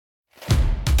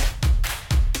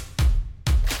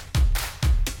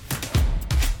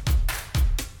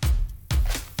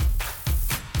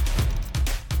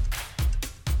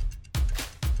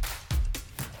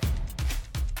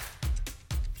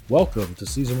Welcome to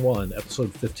Season 1,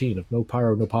 Episode 15 of No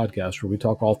Pyro, No Podcast, where we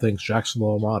talk all things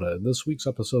Jacksonville Armada. In this week's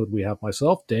episode, we have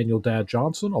myself, Daniel Dad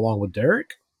Johnson, along with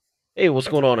Derek. Hey, what's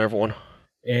going on, everyone?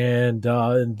 And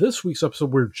in this week's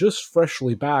episode, we're just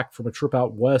freshly back from a trip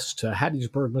out west to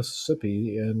Hattiesburg,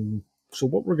 Mississippi. And so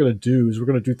what we're going to do is we're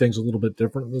going to do things a little bit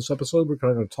different in this episode. We're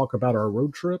going to talk about our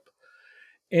road trip.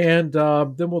 And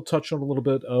then we'll touch on a little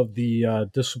bit of the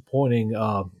disappointing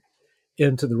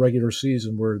into the regular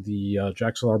season where the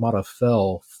Jacksonville Armada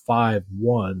fell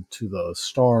 5-1 to the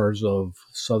Stars of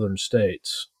Southern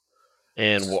States.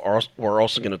 And we're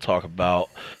also going to talk about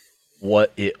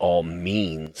what it all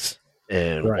means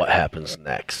and what happens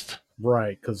next.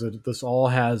 Right, because this all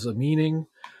has a meaning.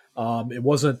 It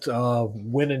wasn't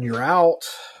win and you're out,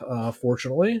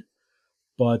 fortunately,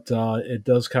 but it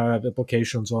does kind of have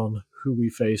implications on who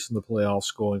we face in the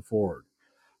playoffs going forward.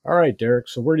 All right, Derek,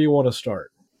 so where do you want to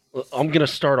start? I'm going to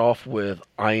start off with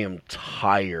I am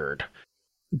tired.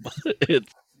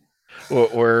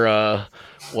 We're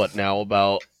what now,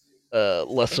 about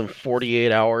less than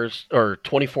 48 hours or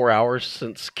 24 hours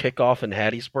since kickoff in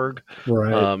Hattiesburg.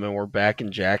 Right. And we're back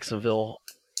in Jacksonville.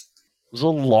 It was a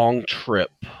long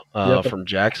trip from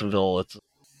Jacksonville. It's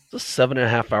a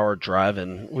 7.5 hour drive,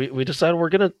 and we decided we're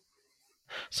going to,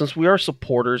 since we are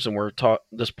supporters and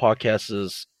this podcast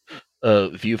is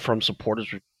viewed from supporters,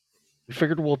 we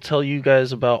figured we'll tell you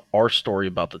guys about our story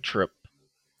about the trip.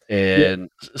 And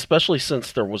especially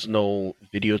since there was no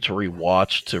video to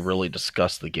rewatch to really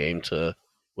discuss the game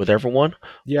with everyone.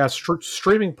 Yeah,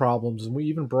 streaming problems, and we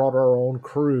even brought our own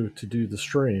crew to do the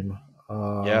stream.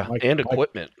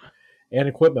 Equipment. And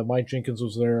equipment. Mike Jenkins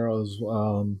was there as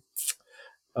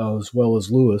well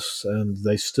as Lewis, and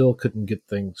they still couldn't get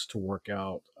things to work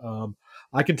out.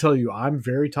 I can tell you I'm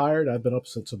very tired. I've been up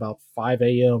since about 5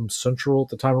 a.m. Central at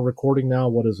the time of recording now.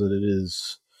 What is it? It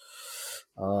is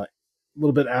a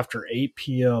little bit after 8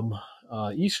 p.m.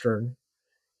 Eastern.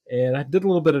 And I did a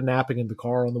little bit of napping in the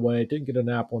car on the way. Didn't get a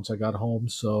nap once I got home,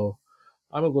 so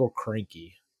I'm a little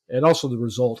cranky. And also the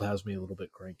result has me a little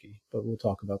bit cranky, but we'll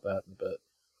talk about that in a bit.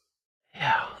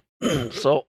 Yeah.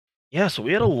 So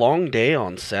we had a long day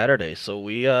on Saturday. So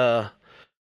we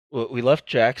left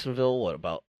Jacksonville,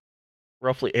 about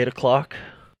roughly 8 o'clock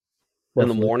in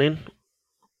the morning.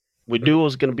 We knew it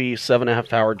was going to be a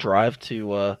 7.5 hour drive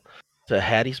to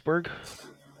Hattiesburg,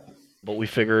 but we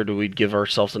figured we'd give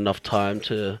ourselves enough time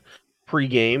to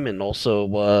pregame and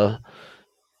also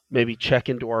maybe check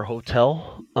into our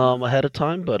hotel ahead of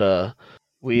time. But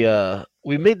we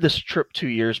made this trip 2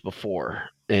 years before,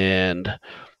 and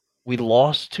we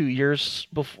lost 2 years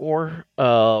before.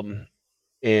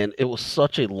 And it was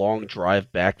such a long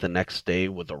drive back the next day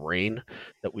with the rain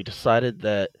that we decided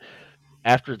that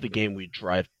after the game, we'd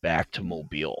drive back to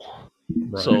Mobile.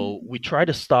 Right. So we tried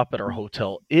to stop at our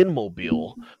hotel in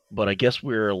Mobile, but I guess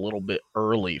we were a little bit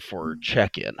early for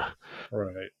check-in.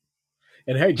 Right.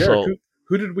 And hey, Derek,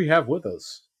 who did we have with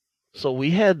us? So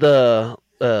we had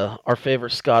our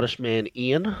favorite Scottish man,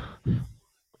 Ian,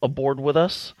 aboard with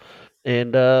us.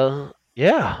 And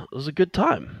it was a good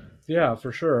time. Yeah,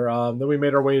 for sure. Then we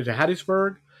made our way to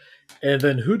Hattiesburg. And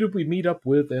then who did we meet up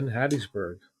with in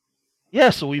Hattiesburg? Yeah,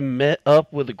 so we met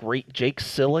up with the great Jake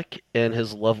Sillick and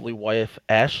his lovely wife,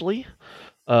 Ashley.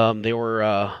 They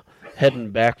were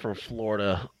heading back from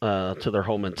Florida to their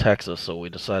home in Texas, so we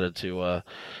decided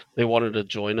they wanted to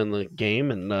join in the game,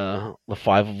 and the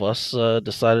five of us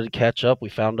decided to catch up. We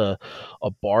found a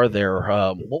bar there.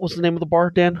 What was the name of the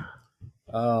bar, Dan?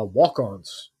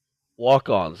 Walk-Ons.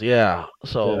 Walk-Ons, yeah.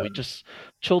 So we just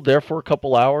chilled there for a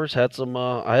couple hours, had some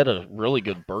I had a really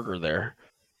good burger there.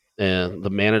 And the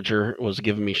manager was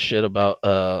giving me shit about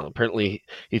apparently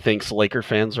he thinks Laker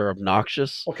fans are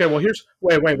obnoxious. Okay, well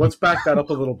wait, let's back that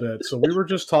up a little bit. So we were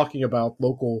just talking about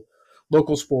local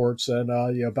sports and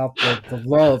about the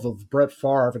love of Brett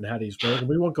Favre and Hattiesburg, and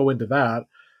we won't go into that.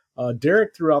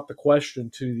 Derek threw out the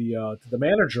question to the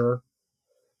manager,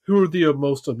 who are the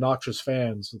most obnoxious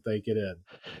fans that they get in?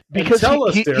 Because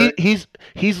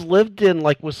he's lived in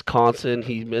like Wisconsin.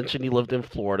 He mentioned he lived in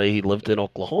Florida. He lived in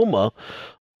Oklahoma.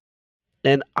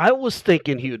 And I was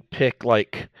thinking he would pick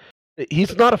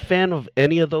he's not a fan of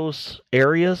any of those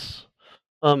areas.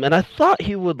 And I thought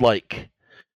he would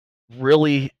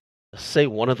really say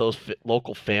one of those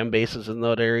local fan bases in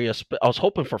that area. I was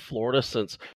hoping for Florida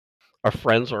since our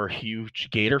friends are huge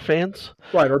Gator fans.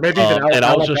 Right, or maybe even Alabama. And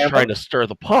I was just trying to stir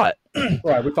the pot.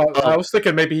 Right, I was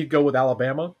thinking maybe he'd go with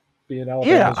Alabama, being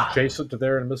Alabama's adjacent to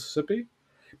there in Mississippi.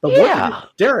 But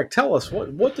Derek, tell us,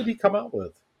 what did he come out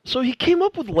with? So he came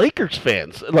up with Lakers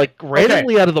fans,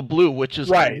 randomly out of the blue, which is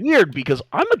weird because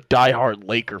I'm a diehard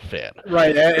Laker fan.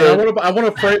 Right, and I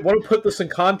want to put this in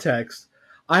context.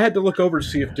 I had to look over to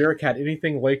see if Derek had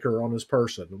anything Laker on his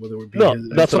person, whether it would be No, his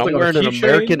nothing. something I'm on a wearing an keychain.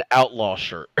 American Outlaw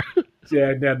shirt.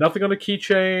 Yeah, yeah, nothing on a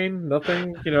keychain,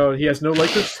 nothing. He has no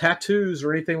Lakers tattoos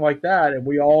or anything like that. And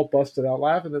we all busted out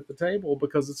laughing at the table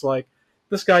because it's like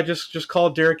this guy just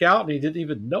called Derek out and he didn't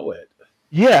even know it.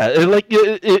 Yeah,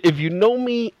 if you know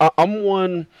me, I'm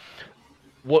one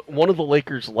of the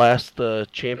Lakers' last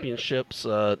championships.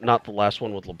 Not the last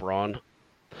one with LeBron,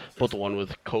 but the one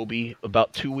with Kobe.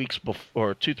 About 2 weeks before,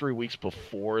 or 2 3 weeks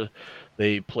before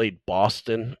they played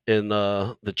Boston in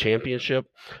the championship,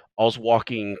 I was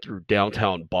walking through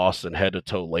downtown Boston head to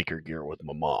toe Laker gear with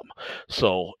my mom.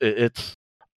 So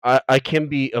I can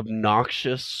be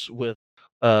obnoxious with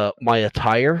my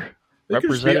attire It could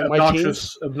just be representing my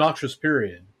teams. obnoxious.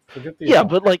 Period. Forget the Yeah,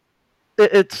 but attire. like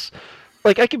it's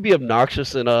like I can be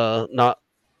obnoxious and not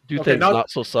do Okay, things not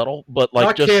so subtle, but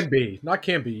like just not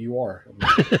can be. You are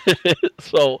obnoxious.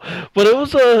 so. But it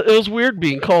was weird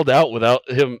being called out without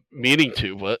him meaning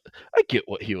to. But I get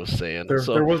what he was saying.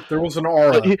 So, There was an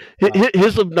but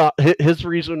aura. his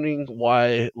reasoning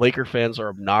why Laker fans are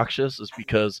obnoxious is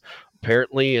because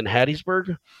apparently in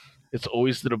Hattiesburg it's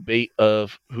always the debate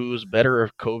of who's better,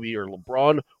 if Kobe or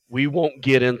LeBron. We won't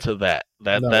get into that.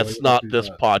 No, we That's won't not do this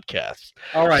that. podcast.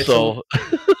 All right, so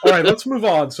So all right, let's move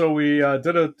on. So we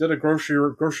did a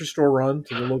grocery store run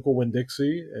to the local Winn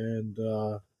Dixie and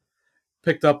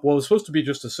picked up what was supposed to be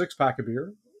just a 6 pack of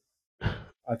beer.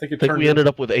 I think I it think turned we ended into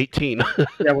up with 18.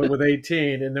 yeah with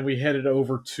 18, and then we headed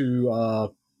over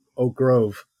to Oak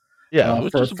Grove Yeah,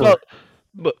 which for is about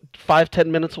 5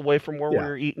 10 minutes away from where we yeah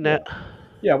were eating yeah at.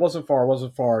 yeah. It wasn't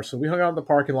far. So we hung out in the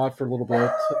parking lot for a little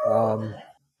bit.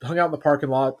 Hung out in the parking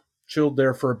lot, chilled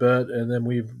there for a bit, and then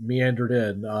we meandered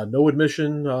in. No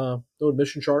admission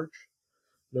charge,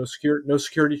 no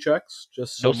security checks,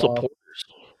 just No some supporters,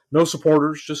 no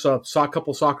supporters, just a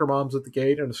couple soccer moms at the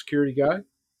gate and a security guy.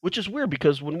 which is weird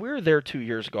because when we were there 2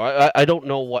 years ago, I don't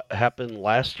know what happened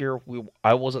last year.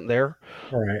 I wasn't there,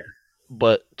 All right,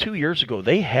 but 2 years ago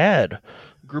they had a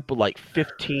group of like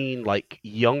 15 like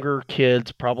younger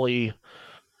kids, probably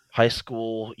high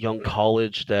school, young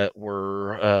college, that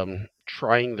were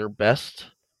trying their best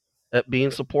at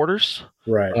being supporters.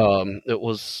 right, It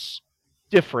was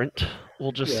different,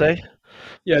 we'll just yeah, say.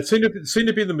 yeah. It seemed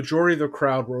to be the majority of the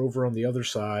crowd were over on the other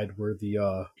side, where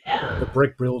the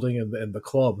brick building and the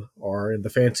club are, in the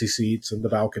fancy seats and the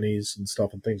balconies and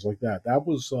stuff and things like that. That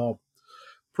was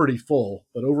pretty full,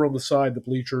 but over on the side, the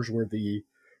bleachers where the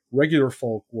regular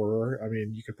folk were, I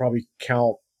mean, you could probably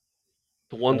count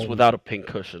The ones on without a pink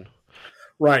cushion.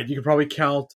 right. You could probably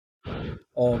count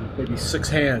on maybe 6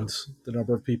 hands the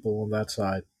number of people on that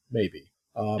side, maybe.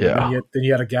 And Yeah. then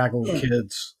you had a gaggle of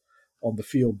kids on the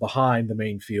field behind the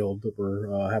main field that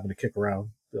were having to kick around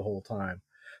the whole time.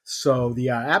 So the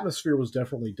atmosphere was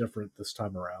definitely different this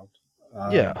time around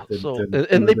Yeah. So than we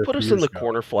and were they there put two us in years the ago.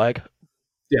 corner flag,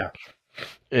 Yeah,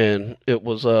 and it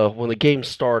was when the game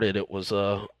started, it was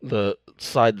the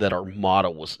side that Armada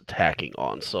was attacking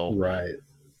on. So right.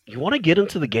 you want to get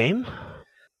into the game?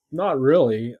 Not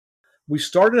really. We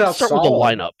started Let's out start with the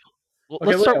solid. lineup. Okay,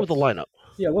 Let's start with the lineup.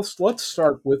 yeah, let's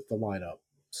start with the lineup.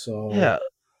 So Yeah.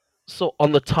 So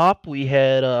on the top we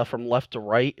had from left to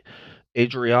right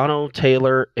Adriano,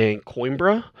 Taylor, and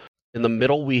Coimbra. In the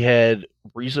middle, we had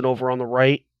Reason over on the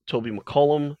right, Toby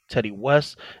McCullum, Teddy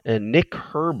West, and Nick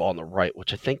Herb on the right,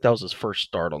 which I think that was his first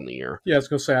start on the year. yeah, I was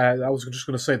gonna say I was just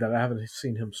gonna say that I haven't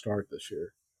seen him start this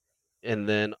year. And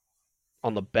then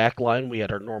on the back line, we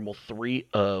had our normal three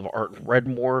of Art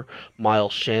Redmore,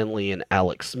 Miles Shanley, and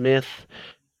Alex Smith.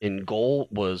 In goal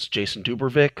was Jason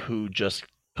Dubervik, who just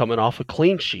coming off a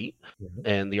clean sheet, Mhm.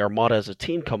 and the Armada as a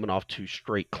team coming off 2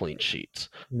 straight clean sheets.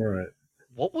 Right.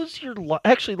 What was your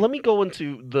actually? Let me go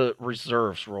into the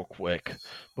reserves real quick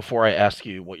before I ask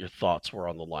you what your thoughts were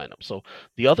on the lineup. So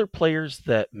the other players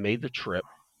that made the trip,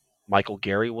 Michael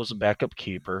Gary was a backup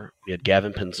keeper. We had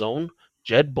Gavin Penzone,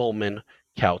 Jed Bowman,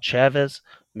 Cal Chavez,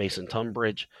 Mason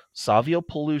Tunbridge, Savio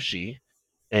Palucci,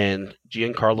 and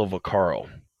Giancarlo Vaccaro.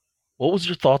 What was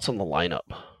your thoughts on the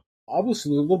lineup? I was a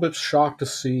little bit shocked to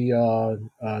see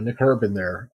Nick Herb in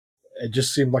there. It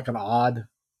just seemed like an odd.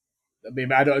 I mean,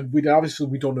 we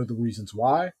don't know the reasons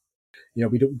why.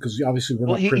 We don't because obviously we're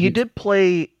Well, not he privy to. did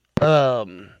play.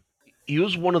 He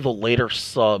was one of the later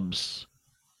subs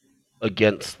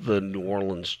against the New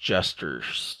Orleans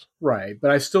Jesters Right, but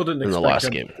I still didn't in the expect last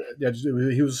him.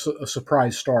 game. He was a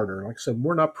surprise starter. Like I said,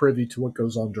 we're not privy to what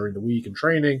goes on during the week in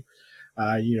training.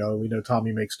 We know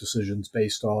Tommy makes decisions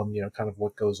based on kind of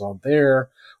what goes on there.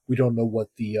 We don't know what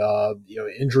the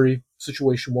injury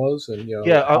situation was, and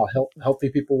Yeah, how healthy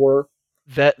people were.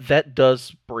 that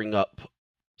does bring up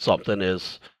something.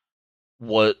 Is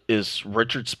what is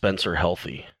Richard Spencer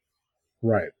healthy?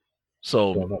 Right.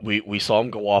 So Don't know. we saw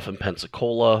him go off in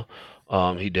Pensacola.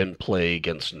 He didn't play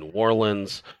against New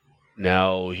Orleans.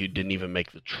 Now he didn't even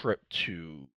make the trip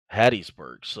to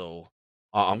Hattiesburg. So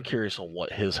I'm curious on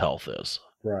what his health is.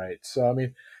 Right. So I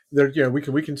mean, there. Yeah, we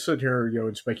can sit here,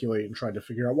 and speculate and try to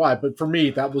figure out why. But for me,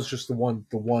 that was just the one.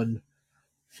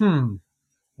 Hmm.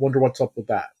 Wonder what's up with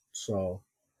that. So,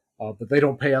 but they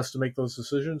don't pay us to make those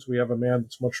decisions. We have a man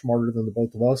that's much smarter than the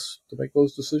both of us to make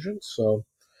those decisions. So,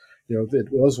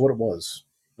 it was what it was.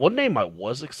 One name I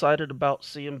was excited about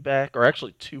seeing back, or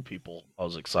actually two people I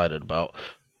was excited about.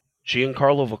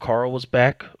 Giancarlo Vaccaro was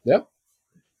back. Yep.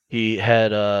 He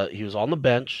was on the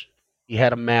bench. He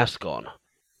had a mask on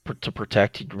to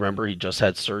protect. You remember he just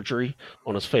had surgery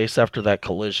on his face after that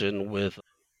collision with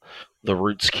the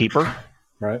Roots keeper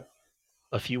Right.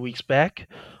 a few weeks back.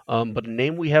 But a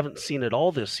name we haven't seen at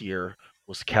all this year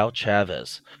was Cal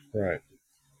Chavez. Right.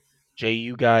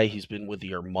 JU guy. He's been with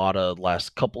the Armada the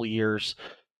last couple years.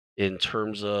 In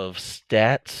terms of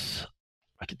stats,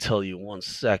 I could tell you 1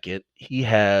 second. He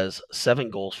has 7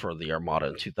 goals for the Armada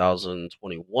in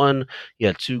 2021. He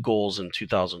had 2 goals in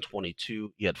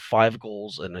 2022. He had 5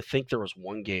 goals, and I think there was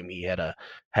one game he had a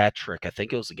hat trick. I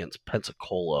think it was against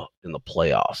Pensacola in the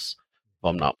playoffs, if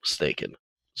I'm not mistaken.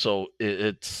 So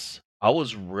it's. I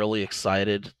was really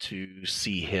excited to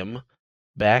see him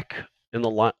back in the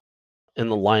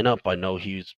lineup. I know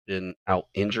he's been out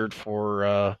injured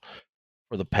for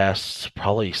the past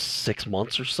probably 6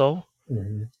 months or so.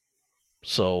 Hmm.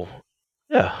 So,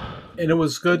 yeah. And it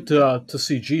was good to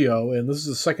see Gio. And this is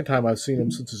the second time I've seen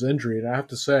him since his injury. And I have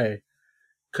to say,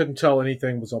 couldn't tell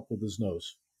anything was up with his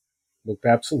nose. Looked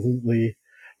absolutely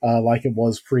like it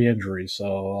was pre-injury.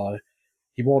 So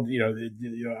he won't.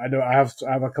 I know I have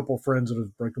a couple of friends that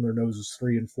have broken their noses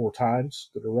 3 and 4 times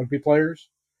that are rugby players,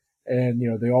 and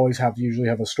they always usually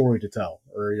have a story to tell,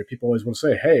 or people always want to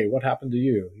say, "Hey, what happened to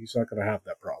you?" He's not going to have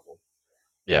that problem.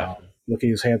 Yeah.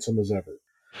 Looking as handsome as ever.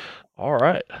 All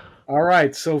right. All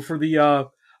right, so for the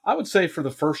I would say for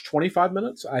the first 25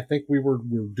 minutes, I think we were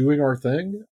doing our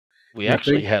thing. We You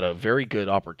actually think had a very good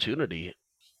opportunity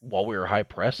while we were high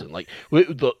pressing. Like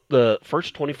the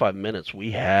first 25 minutes,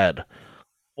 we had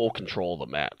full control of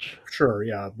the match. sure,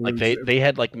 yeah, Like they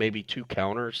had like maybe 2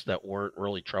 counters that weren't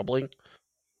really troubling,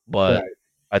 but right,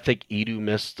 I think Edu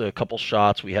missed a couple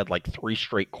shots. We had like 3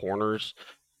 straight corners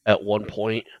at one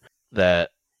point that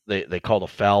they called a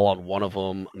foul on one of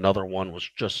them. Another one was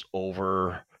just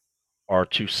over our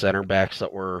 2 center backs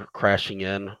that were crashing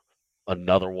in.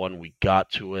 Another one, we got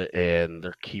to it, and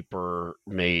their keeper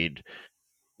made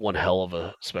one hell of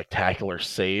a spectacular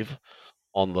save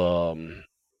on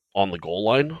the goal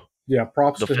line yeah.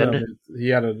 Props to him. defend. He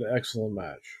had an excellent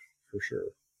match for sure.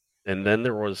 And then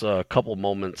there was a couple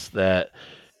moments that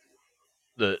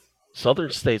the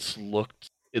Southern States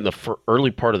looked in the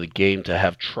early part of the game to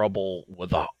have trouble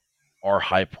with our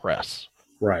high press.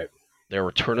 Right. They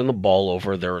were turning the ball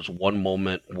over. There was one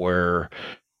moment where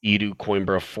Edu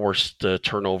Coimbra forced a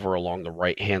turnover along the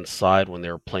right hand side when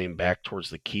they were playing back towards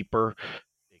the keeper.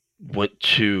 Went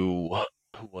to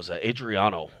who was that?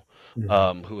 Adriano,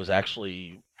 Hmm. who was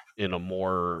actually in a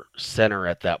more center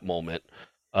at that moment.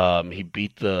 He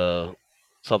beat the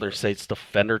Southern States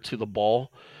defender to the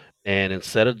ball, and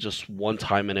instead of just one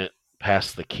timing it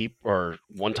past the keep or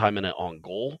one timing it on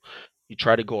goal, he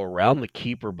tried to go around the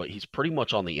keeper, but he's pretty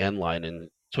much on the end line and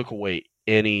took away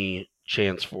any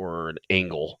chance for an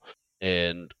angle.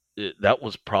 And that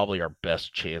was probably our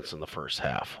best chance in the first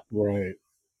half. Right.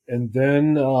 And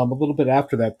then a little bit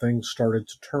after that, things started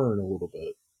to turn a little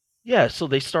bit. Yeah, so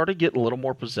they started getting a little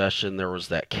more possession. There was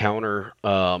that counter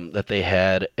that they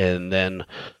had, and then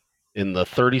in the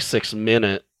 36th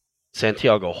minute,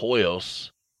 Santiago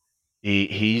Hoyos,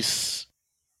 he's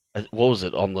what was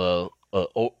it on the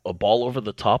a ball over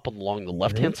the top along the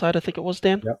left Hmm. hand side? I think it was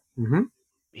Dan. Yep. Hmm.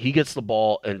 He gets the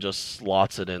ball and just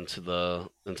slots it into the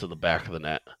back of the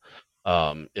net.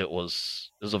 It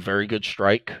was a very good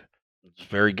strike,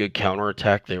 very good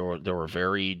counterattack. They were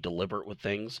very deliberate with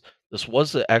things. This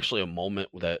was actually a moment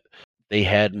that they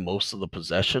had most of the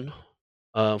possession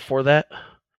for that,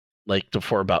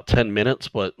 for about 10 minutes.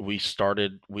 But we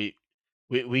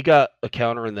got a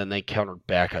counter and then they countered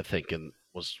back. I think and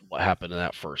was what happened in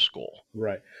that first goal.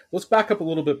 Right. Let's back up a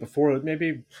little bit before.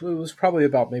 Maybe it was probably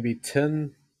about maybe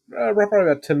 10, probably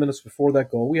about 10 minutes before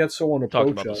that goal. We had someone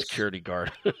Talking approach about the us. security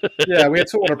guard. Yeah, we had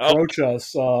someone Yep. approach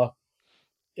us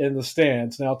in the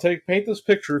stands. Now, paint this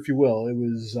picture, if you will. It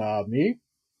was me,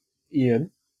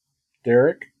 Ian,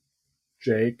 Derek,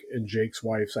 Jake, and Jake's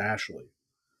wife's Ashley.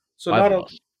 So Five not of a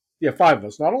us. yeah, 5 of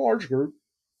us. Not a large group.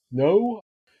 No.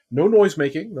 no noise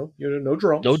making, no No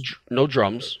drums, no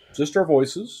drums. just our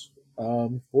voices,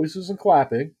 voices and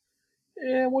clapping.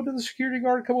 And what did the security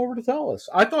guard come over to tell us?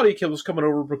 I thought he was coming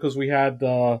over because we had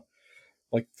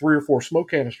like 3 or 4 smoke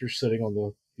canisters sitting on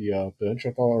the bench.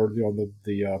 I thought, or on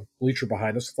the bleacher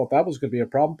behind us. I thought that was going to be a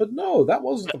problem, but no, that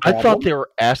wasn't the I thought problem. they were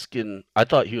asking. I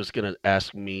thought he was going to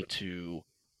ask me to,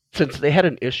 since they had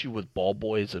an issue with ball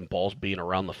boys and balls being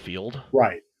around the field.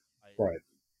 Right, right.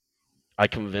 I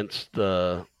convinced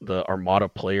the Armada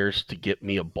players to get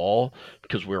me a ball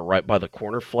because we were right by the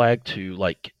corner flag to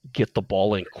like get the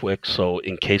ball in quick. So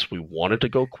in case we wanted to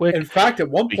go In quick, fact, at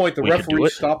one point, we could do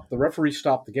it. the referee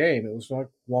stopped the game. It was not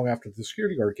long after the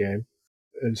security guard game,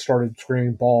 and started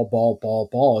screaming "ball, ball, ball,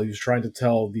 ball." He was trying to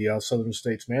tell the Southern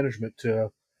States management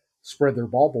to spread their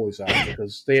ball boys out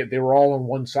because they were all on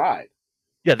one side.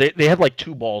 Yeah, they had like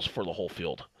 2 balls for the whole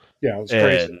field, Yeah, it was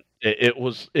crazy.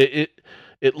 and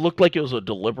it looked like it was a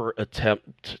deliberate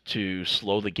attempt to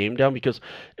slow the game down because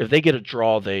if they get a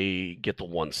draw, they get the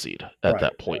 1 seed at Right,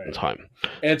 that point in right. time.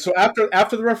 And so after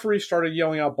the referee started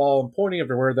yelling out "ball" and pointing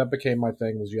everywhere, that became my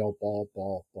thing, was yell "ball,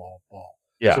 ball, ball, ball."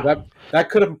 So Yeah. that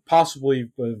could have possibly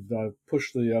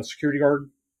pushed the security guard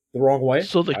the wrong way.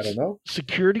 So the I don't know.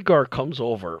 security guard comes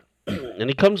over, and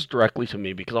he comes directly to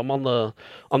me because I'm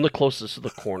the closest to the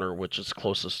corner, which is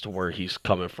closest to where he's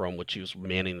coming from, which he was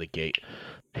manning the gate.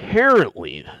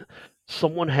 Apparently,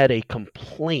 someone had a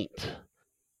complaint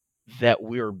that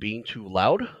we were being too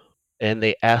loud, and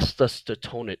they asked us to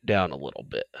tone it down a little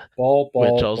bit. Ball, Which I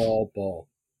ball, was ball, ball,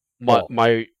 my ball.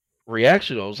 my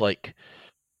reaction. I was like,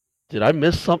 did I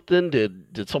miss something?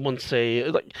 Did someone say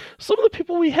like some of the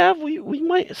people we have? We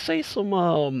might say some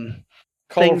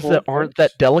things that Colorful aren't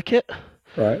things. that delicate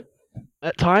Right.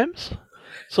 at times.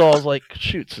 So I was like,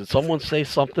 shoot, did someone say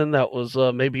something that was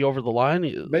maybe over the line?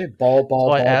 Maybe ball, So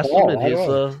ball, I ball, asked him, ball. and I don't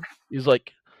know. he's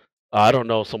like, I don't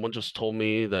know. Someone just told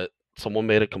me that someone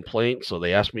made a complaint, so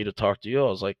they asked me to talk to you. I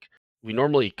was like, we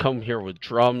normally come here with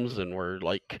drums, and we're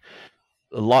like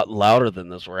a lot louder than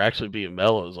this. We're actually being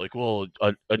mellow. It's like, well,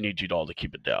 I need you all to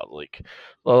keep it down. Like,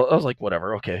 well, I was like,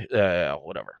 whatever, okay, yeah,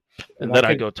 whatever. And And I then I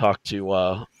can go talk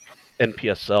to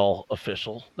NPSL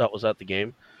official that was at the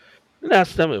game and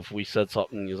asked them if we said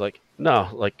something. He's like, no,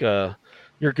 like,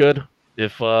 you're good.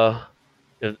 If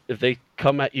if they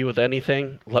come at you with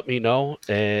anything, let me know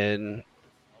and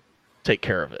take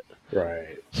care of it.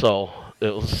 right. So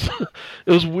it was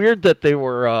it was weird that they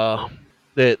were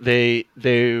that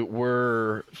they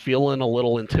were feeling a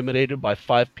little intimidated by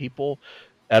 5 people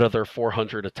out of their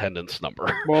 400 attendance number.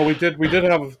 Well, we did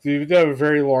have a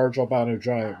very large albino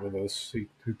giant with us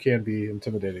who can be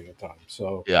intimidating at times.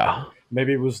 So Yeah,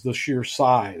 maybe it was the sheer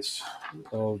size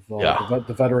of yeah.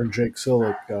 the veteran Jake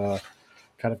Sillick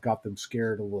kind of got them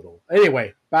scared a little.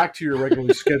 Anyway, back to your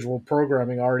regularly scheduled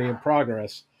programming already in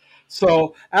progress.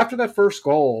 So after that first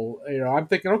goal, I'm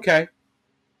thinking, okay,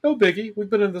 no biggie. We've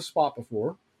been in this spot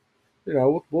before.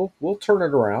 We'll turn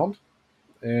it around,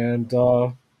 and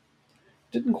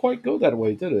didn't quite go that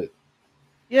way, did it?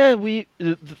 Yeah, we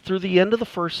through the end of the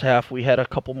first half, we had a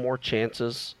couple more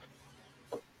chances,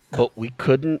 but we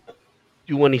couldn't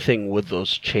do anything with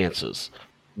those chances.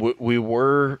 We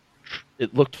were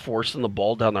it looked forcing the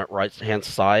ball down that right hand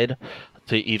side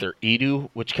to either Edu,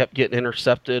 which kept getting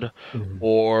intercepted, Mhm.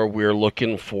 or we're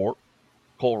looking for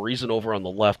Cole Reason over on the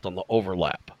left on the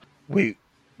overlap. We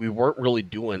we weren't really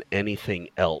doing anything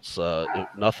else.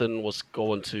 Nothing was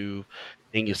going to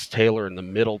Angus Taylor in the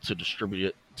middle to distribute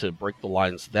it to break the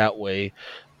lines that way.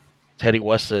 Teddy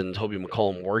West and Toby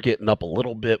McCollum were getting up a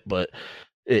little bit, but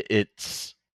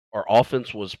it's our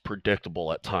offense was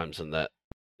predictable at times in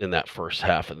that first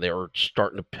half, and they were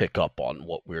starting to pick up on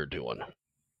what we were doing.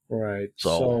 Right. So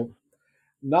So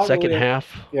not second really.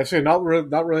 half, Yeah. So not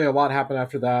really a lot happened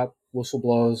after that. Whistle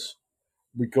blows.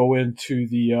 We go into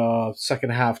the second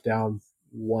half down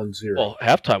 1-0. well,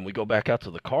 halftime we go back out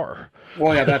to the car,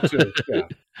 Well, yeah, that too.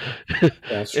 Yeah.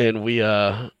 Yes. and we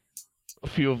a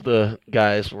few of the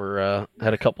guys were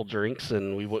had a couple drinks,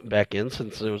 and we went back in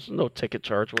since there was no ticket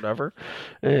charge, whatever,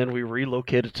 and we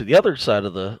relocated to the other side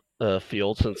of the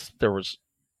field since there was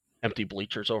empty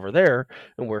bleachers over there,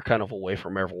 and we're kind of away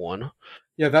from everyone.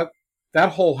 Yeah. That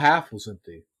whole half was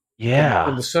empty. From the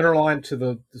Yeah, center line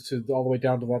to all the way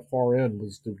down to that far end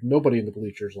was there was nobody in the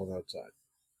bleachers on that side.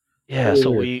 yeah. Really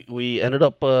So weird. we ended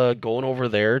up going over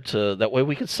there to that way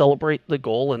we could celebrate the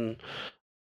goal and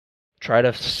try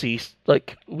to see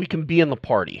like we can be in the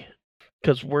party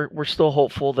because we're still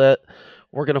hopeful that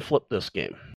we're gonna flip this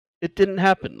game. It didn't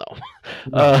happen though.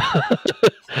 No.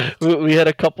 Uh, we had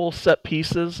a couple set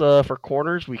pieces for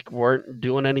corners. We weren't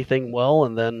doing anything well,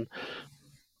 and then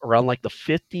around like the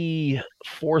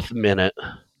 54th minute,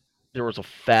 there was a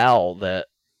foul that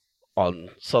on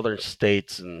Southern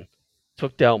States and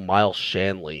took down Miles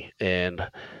Shanley, and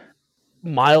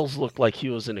Miles looked like he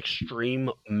was in extreme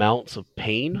amounts of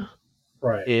pain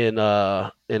Right. in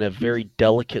a very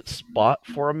delicate spot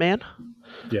for a man.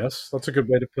 Yes, that's a good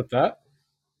way to put that.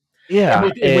 And Yeah,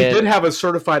 we did and have a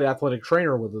certified athletic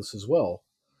trainer with us as well.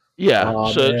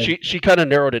 yeah, so And she kind of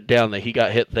narrowed it down that he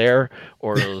got hit there,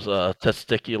 or it was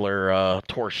testicular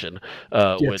torsion,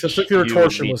 yeah, which testicular he would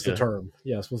torsion need was the to. term.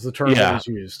 Yes, was the term that Yeah, was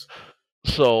used.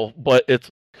 so but it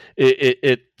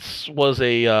was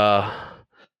a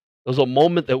it was a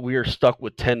moment that we were stuck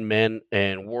with 10 men,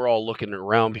 and we're all looking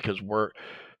around because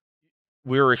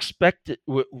we were expected.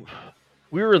 We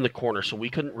were in the corner, so we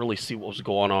couldn't really see what was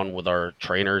going on with our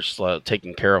trainers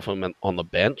taking care of him on the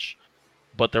bench.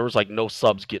 But there was like no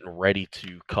subs getting ready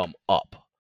to come up.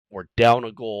 We're down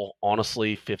a goal,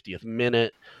 honestly, 50th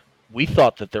minute. We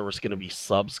thought that there was going to be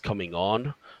subs coming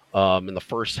on. In the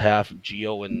first half,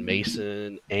 Gio and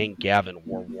Mason and Gavin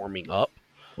were warming up.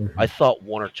 I Mhm. thought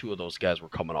one or two of those guys were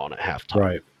coming on at halftime.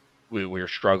 Right. We were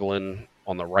struggling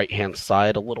on the right hand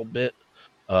side a little bit.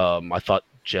 I thought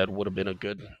Jed would have been a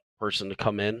good person to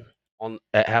come in on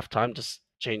at halftime to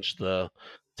change the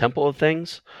tempo of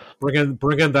things. Bring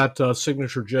in that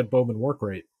signature Jed Bowman work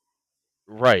rate.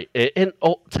 Right, and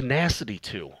oh, tenacity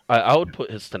too. I would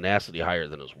put his tenacity higher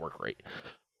than his work rate.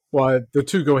 Well, the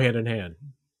two go hand in hand.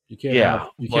 Yeah,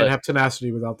 You can't have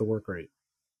tenacity without the work rate.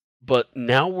 but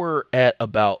now we're at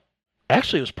about.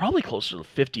 Actually, it was probably closer to the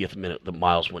 50th minute that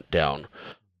Miles went down,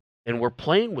 and we're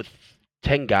playing with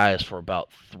 10 guys for about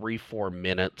 3-4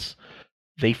 minutes.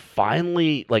 They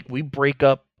finally we break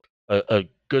up a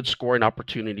good scoring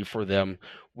opportunity for them.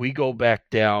 We go back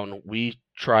down. We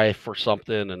try for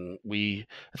something, and I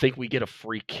think we get a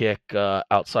free kick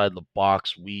outside the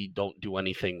box. We don't do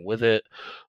anything with it,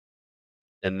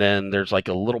 and then there's like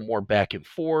a little more back and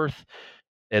forth,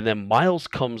 and then Miles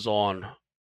comes on,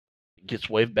 gets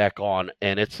waved back on,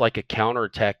 and it's like a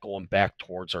counterattack going back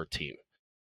towards our team,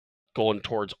 going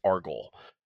towards our goal.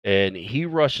 And he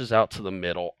rushes out to the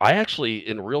middle. I actually,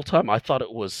 in real time, I thought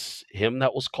it was him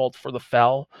that was called for the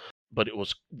foul, but it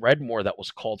was Redmore that was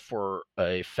called for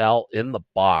a foul in the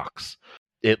box.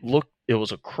 It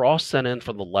was a cross sent in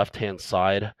from the left hand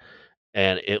side,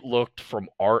 and it looked from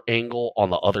our angle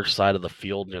on the other side of the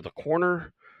field near the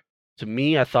corner. To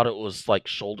me, I thought it was like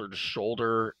shoulder to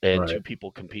shoulder and Right. two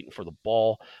people competing for the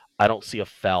ball. I don't see a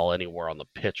foul anywhere on the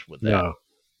pitch with that. No.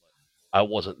 I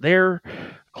wasn't there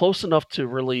close enough to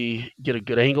really get a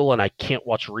good angle, and I can't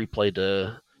watch a replay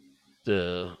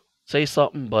to say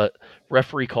something. But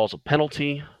referee calls a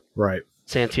penalty. Right.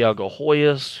 Santiago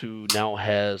Hoyas, who now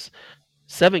has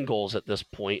 7 goals at this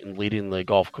point and leading the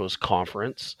Gulf Coast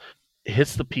Conference,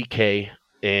 hits the PK,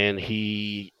 and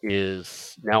he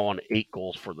is now on 8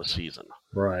 goals for the season.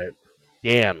 Right.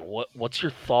 Dan, what's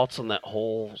your thoughts on that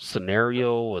whole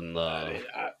scenario and the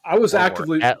I was where we're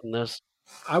actively at in this?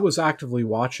 I was actively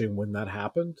watching when that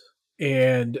happened,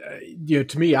 and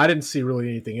to me, I didn't see really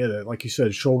anything in it. Like you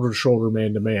said, shoulder to shoulder,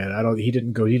 man to man. I don't. He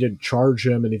didn't charge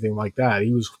him anything like that.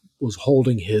 He was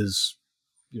holding his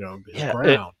his Yeah,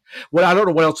 ground. Well, I don't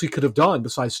know what else he could have done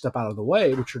besides step out of the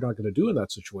way, which you're not going to do in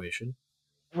that situation.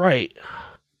 right.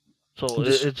 So And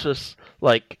just it's just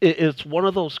it's one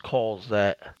of those calls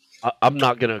that I'm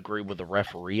not going to agree with the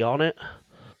referee on it,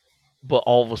 but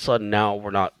all of a sudden now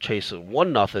we're not chasing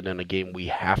 1-0 in a game we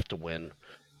have to win.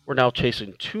 We're now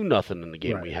chasing 2-0 in the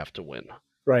game we right. have to win.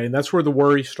 Right, and that's where the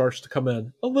worry starts to come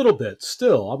in a little bit.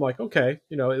 Still, I'm like, okay,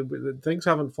 things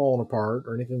haven't fallen apart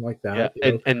or anything like Yeah,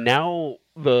 that. and now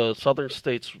the Southern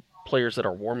States players that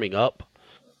are warming up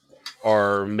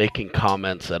are making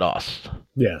comments at us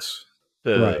Yes,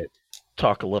 to right,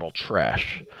 talk a little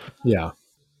trash. yeah,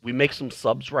 We make some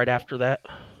subs right after that.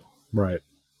 right,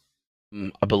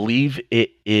 I believe it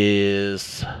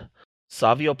is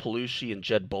Savio Palucci and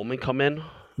Jed Bowman come in.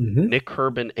 hmm Nick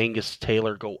Herb and Angus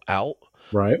Taylor go out.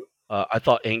 right, I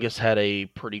thought Angus had a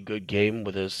pretty good game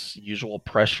with his usual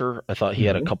pressure. I thought he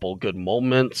had a hmm couple of good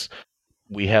moments.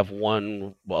 We have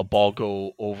a ball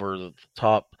go over the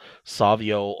top.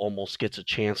 Savio almost gets a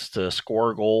chance to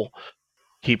score a goal.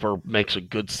 Keeper makes a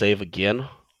good save again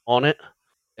on it.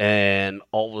 And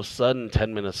all of a sudden,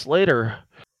 10 minutes later,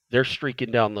 they're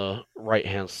streaking down the right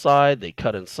hand side. They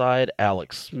cut inside.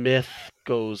 Alex Smith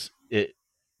goes it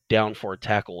down for a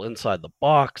tackle inside the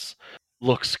box.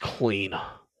 Looks clean.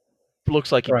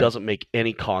 Looks like he right. doesn't make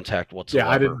any contact Yeah,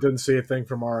 I whatsoever. didn't see a thing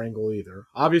from our angle either.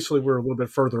 Obviously, we're a little bit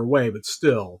further away, but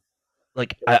still,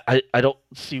 Like I don't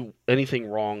see anything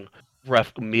wrong.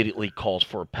 Ref immediately calls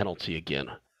for a penalty again.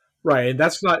 Right, and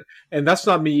that's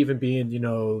not me even being an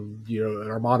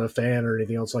Armada fan or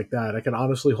anything else like that. I can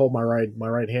honestly hold my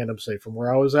right hand up and say from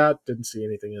where I was at, didn't see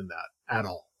anything in that at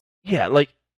all. Yeah,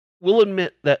 like we'll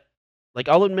admit that. Like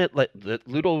I'll admit, like the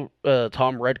Ludo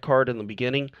Tom red card in the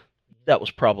beginning, that was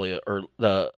probably or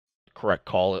the correct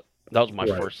call. That was my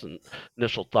Right, first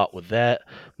initial thought with that.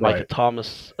 Micah right,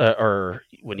 Thomas, or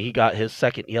when he got his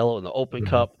second yellow in the Open hmm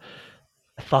Cup,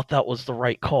 I thought that was the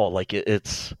right call. Like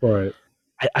it's right.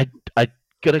 I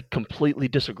gonna completely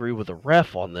disagree with the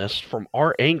ref on this. From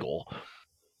our angle,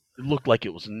 it looked like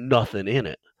it was nothing in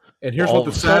it. And But here's all what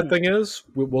of the a sad sudden, thing is: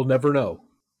 we'll never know,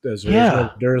 as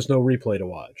yeah, there is no replay to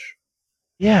watch,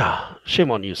 yeah.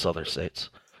 Shame on you, Southern States.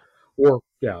 or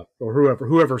yeah, or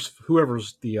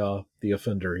whoever's the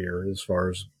offender here as far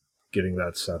as getting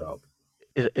that set up.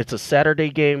 It's a Saturday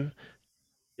game.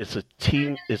 It's a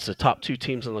team. It's the top two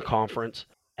teams in the conference.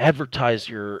 Advertise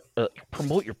your,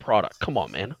 promote your product. Come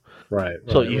on, man. Right,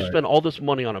 So right, you right. spend all this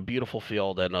money on a beautiful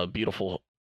field and a beautiful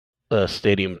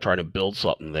stadium trying to build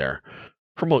something there.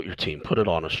 Promote your team. Put it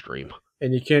on a stream.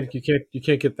 And you can't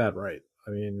get that right.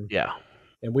 I mean, Yeah.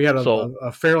 and we had So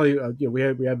a fairly we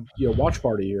had watch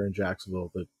party here in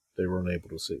Jacksonville that they weren't able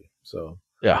to see. So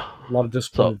yeah. a lot of So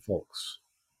disappointed folks.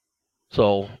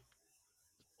 so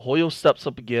Hoyo steps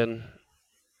up again.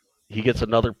 He gets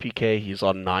another PK. He's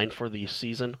on 9 for the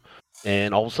season,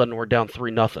 and all of a sudden we're down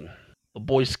 3-0. The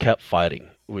boys kept fighting.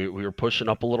 We were pushing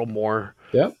up a little more.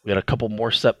 Yep. We had a couple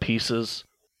more set pieces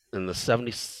in the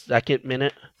 72nd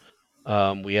minute.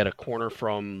 We had a corner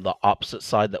from the opposite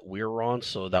side that we were on,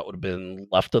 so that would have been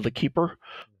left of the keeper.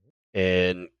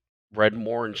 And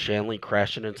Redmore and Shanley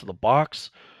crashing into the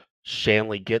box.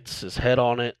 Shanley gets his head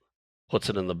on it, puts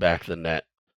it in the back of the net.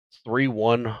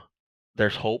 3-1.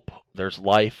 There's hope. There's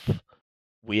life.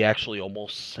 We actually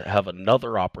almost have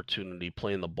another opportunity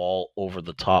playing the ball over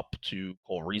the top to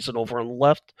Cole Reason over on the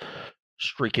left,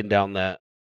 streaking down that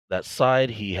side.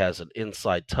 He has an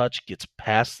inside touch, gets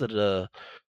past the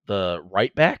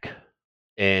right back,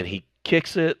 and he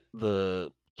kicks it.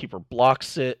 The keeper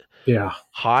blocks it Yeah.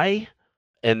 high,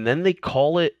 and then they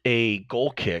call it a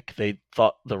goal kick. The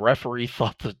referee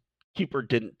thought the keeper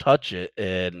didn't touch it,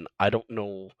 and I don't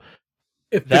know.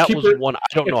 If the That was keeper one. I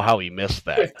don't if know how he missed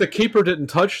that. if the keeper didn't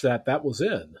touch that, that was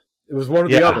in. It was one or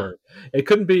the Yeah, other. It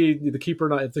couldn't be the keeper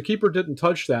not. If the keeper didn't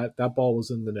touch that, that ball was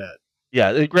in the net.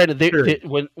 yeah. Granted, Period.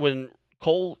 when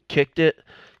Cole kicked it,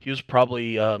 he was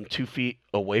probably 2 feet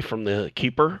away from the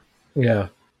keeper. Yeah.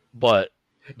 But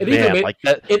It even man, made like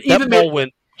that it that even made ball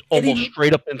went it almost even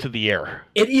straight up into the air.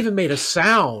 it even made a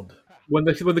sound when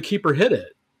the keeper hit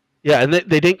it. Yeah, and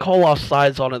they didn't call off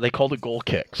sides on it. They called a goal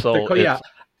kick. They So call yeah. it's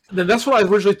Then that's what I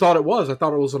originally thought it was. I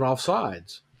thought it was an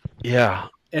offsides, yeah.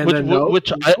 and Which then no,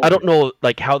 which it was I don't goal. know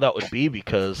like how that would be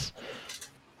because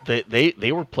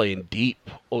they were playing deep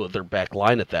over their back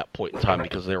line at that point in time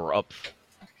because they were up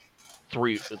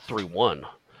 3-1.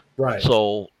 Right.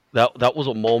 So that was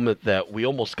a moment that we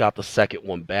almost got the second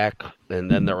one back,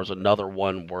 and then there was another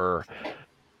one where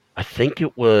I think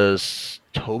it was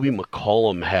Toby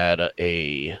McCollum had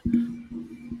a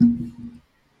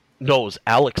no, it was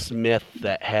Alex Smith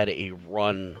that had a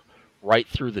run right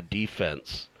through the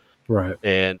defense Right.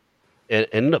 and it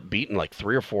ended up beating like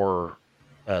 3 or 4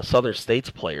 Southern States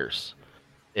players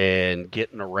and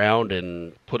getting around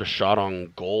and put a shot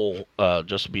on goal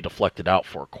just to be deflected out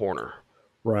for a corner.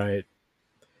 Right.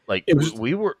 Like It was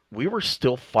we were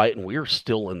still fighting. We were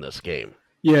still in this game.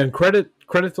 yeah, and credit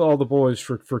to all the boys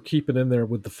for keeping in there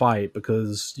with the fight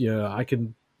because I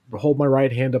can hold my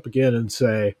right hand up again and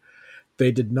say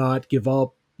they did not give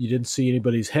up. You didn't see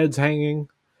anybody's heads hanging.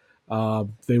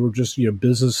 They were just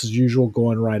business as usual,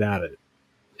 going right at it.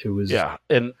 It was Yeah,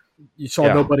 and you saw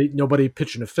yeah, nobody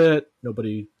pitching a fit,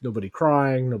 nobody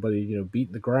crying, nobody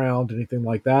beating the ground, anything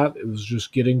like that. It was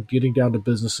just getting down to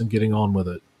business and getting on with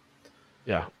it.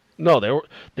 yeah. No,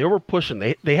 they were pushing.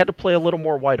 They had to play a little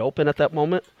more wide open at that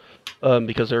moment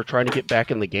because they were trying to get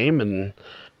back in the game. And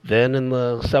then in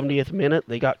the 70th minute,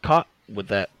 they got caught with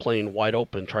that playing wide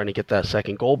open, trying to get that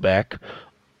second goal back.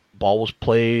 Ball was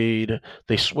played.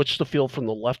 They switched the field from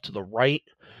the left to the right,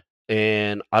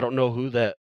 and I don't know who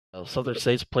that Southern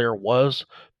States player was,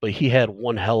 but he had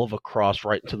one hell of a cross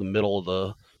right into the middle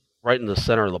of right in the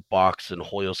center of the box, and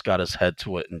Hoyos got his head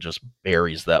to it and just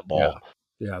buries that Yeah, ball.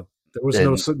 yeah. There was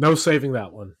And no saving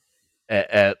that one.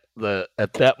 at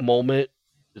that moment,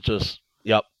 it just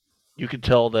yep, you could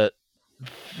tell that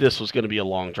this was going to be a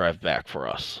long drive back for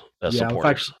us as Yeah, in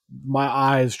fact, supporters. my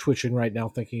eyes twitching right now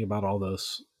thinking about all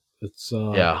this. It's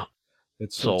uh, Yeah.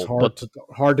 it's So, but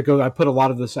hard to go. I put a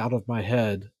lot of this out of my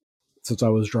head since I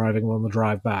was driving on the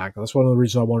drive back. That's one of the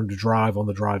reasons I wanted to drive on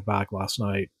the drive back last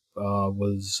night.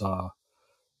 was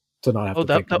to not have Oh,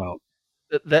 to think about.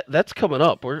 that's coming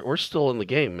up. We're still in the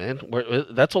game, man.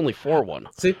 That's only 4-1.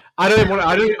 See, I don't even want to.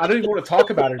 I don't even want to talk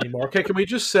about it anymore. Okay, can we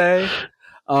just say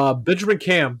Benjamin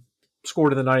Cam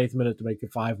scored in the 90th minute to make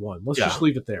it 5-1. Let's just Yeah,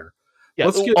 leave it there. yeah.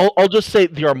 Let's get I'll just say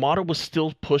the Armada was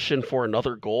still pushing for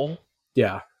another goal,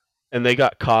 yeah and they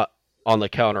got caught on the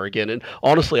counter again. And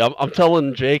honestly, I'm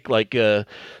telling Jake like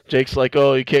Jake's like,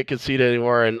 oh, you can't concede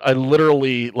anymore. And I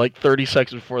literally like 30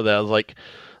 seconds before that, I was like,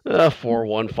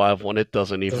 4-1, 5-1. It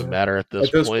doesn't even matter at this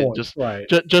at this point. point, right?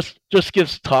 Just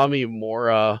gives Tommy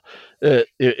more.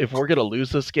 If we're gonna lose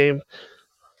this game,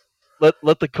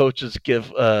 let the coaches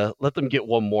let them get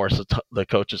one more so the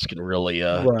coaches can really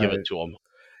give it Right. to them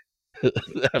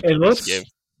after And this game.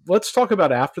 let's talk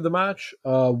about after the match.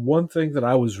 One thing that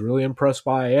I was really impressed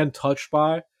by and touched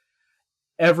by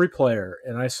every player,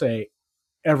 and I say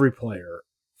every player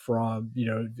from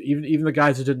even the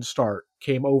guys that didn't start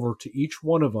came over to each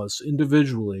one of us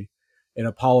individually and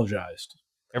apologized.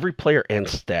 Every player and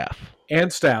staff.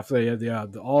 And staff, they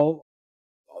had all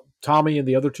Tommy and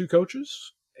the other two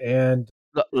coaches, and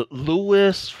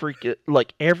Lewis, freaking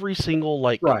like every single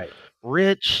like right,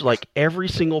 Rich, like every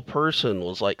single person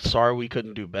was like, sorry we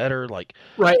couldn't do better. Like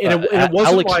right, and it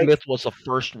wasn't Alex like Smith was the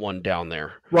first one down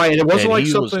there, right, and it wasn't and like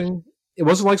he was something. It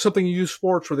wasn't like something you use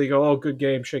sports where they go, "Oh, good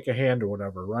game, shake a hand" or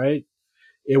whatever. Right?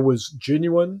 It was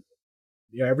genuine.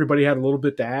 Yeah, everybody had a little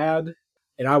bit to add,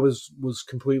 and I was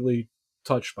completely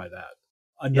touched by that.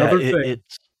 yeah. Another thing,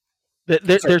 It's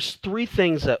sorry, there's three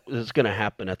things that is going to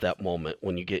happen at that moment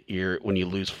when you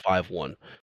lose 5-1.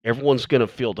 Everyone's going to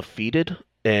feel defeated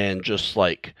and just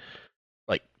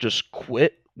just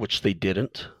quit, which they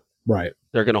didn't. right?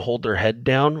 They're going to hold their head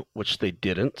down, which they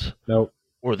didn't, Nope,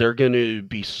 or they're going to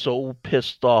be so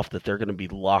pissed off that they're going to be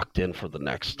locked in for the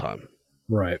next time.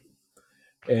 right,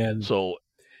 and So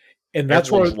and that's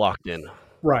everyone's what locked in.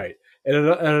 right. And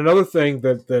another thing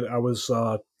that I was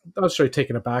not necessarily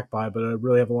taken aback by, but I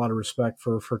really have a lot of respect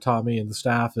for Tommy and the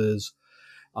staff is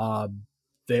um,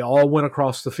 they all went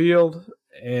across the field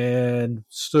and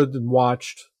stood and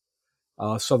watched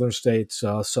Southern States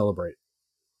celebrate.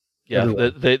 Yeah,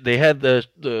 Everyone, they had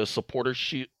the supporter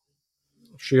sheet,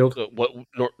 shield,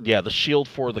 the shield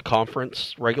for the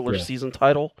conference regular yeah, season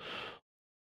title.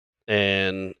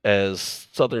 And as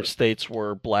Southern States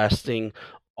were blasting,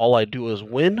 all I do is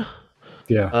win.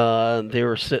 yeah, They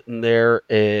were sitting there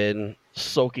and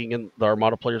soaking in. The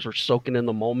Armada players were soaking in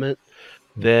the moment.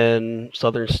 Then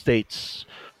Southern States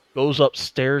goes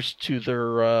upstairs to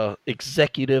their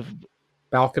executive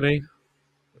balcony,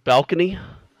 balcony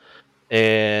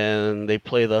and they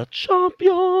play the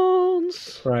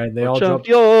champions right? And they or all jumped.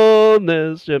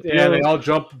 championes, Yeah, they champions. all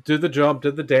jumped, did the jump,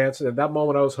 did the dance. And at that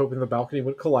moment, I was hoping the balcony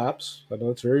would collapse. I know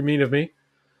it's very mean of me.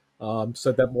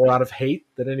 Said that more out of hate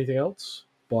than anything else.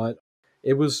 But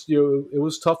it was it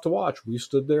was tough to watch. We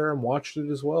stood there and watched it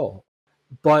as well.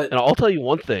 But And I'll tell you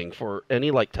one thing for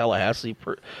any like Tallahassee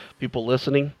people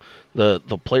listening, the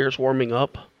players warming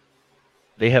up,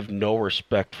 they have no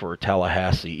respect for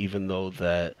Tallahassee, even though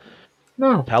that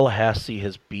no, Tallahassee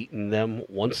has beaten them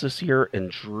once this year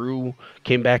and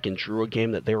came back and drew a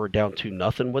game that they were down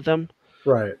 2-0 with them.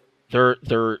 right, Their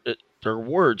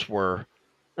words were,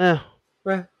 eh,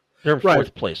 eh, they're in right,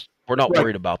 fourth place. We're not right,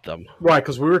 worried about them. right.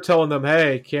 Because we were telling them,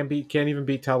 hey, can't even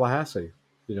beat Tallahassee.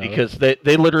 You know, Because they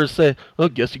literally say, "Oh,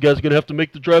 guess you guys are gonna have to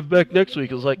make the drive back next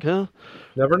week." It's like, huh?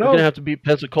 never We're gonna know. have to beat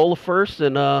Pensacola first,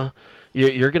 and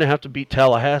you're gonna have to beat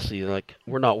Tallahassee. Like,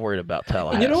 we're not worried about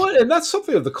And you know Tallahassee. what? And that's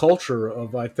something of the culture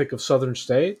of I think of Southern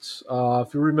States.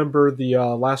 If you remember the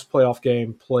last playoff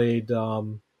game played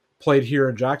here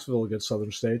in Jacksonville against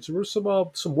Southern States, there were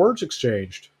some words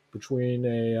exchanged between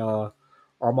a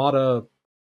Armada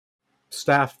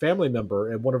staff family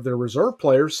member and one of their reserve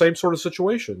players. Same sort of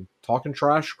situation, talking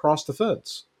trash across the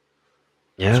fence.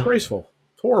 Yeah, Disgraceful,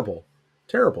 it's horrible,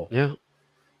 terrible. yeah.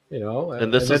 And And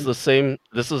then this is the same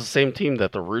team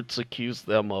that the Roots accused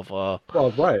them of well,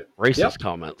 right, racist yep,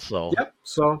 comments. So yep.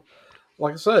 So,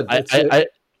 like I said, I I I,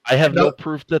 I have no no,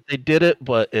 proof that they did it,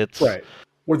 but it's right.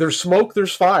 Where there's smoke,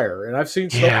 there's fire, and I've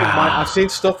yeah, seen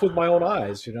stuff with my own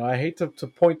eyes. I hate to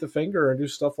point the finger and do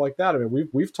stuff like that. I mean,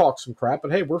 we've talked some crap,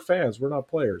 but hey, we're fans. We're not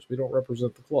players. We don't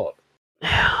represent the club.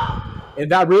 And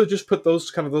that really just put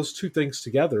those two things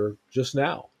together just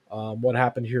now. What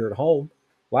happened here at home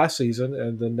last season,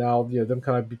 and then now them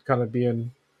kind of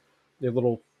being a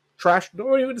little trash.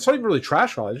 No, it's not even really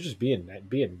trash. It's just being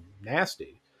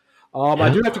nasty. I yeah.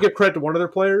 do have to give credit to one of their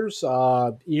players.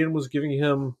 Ian was giving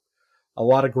him a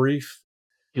lot of grief.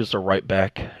 He was the right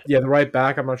back. Yeah, the right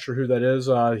back. I'm not sure who that is.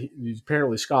 He's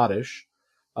apparently Scottish.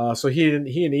 So he and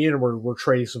Ian were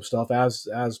trading some stuff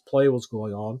as play was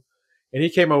going on, and he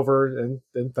came over and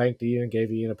thanked Ian and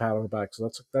gave Ian a pat on the back. So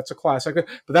that's a classic.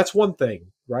 But that's one thing,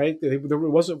 right? There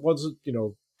wasn't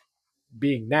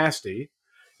being nasty.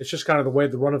 It's just kind of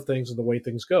the run of things and the way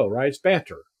things go, right? It's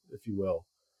banter, if you will.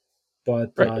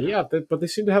 But Right. but they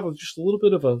seem to have just a little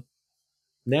bit of a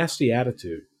nasty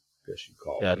attitude, I guess you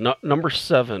call Yeah. Number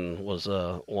 7 was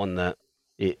one that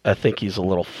I think he's a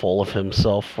little full of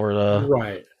himself it.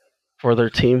 Right. for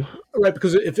their team. Right,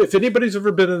 because if anybody's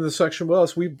ever been in the section with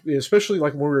us, we especially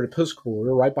like when we were at Episcopal, we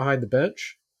were right behind the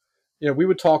bench. We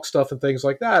would talk stuff and things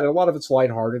like that. And a lot of it's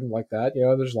lighthearted and like that.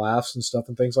 There's laughs and stuff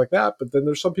and things like that. But then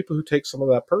there's some people who take some of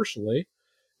that personally,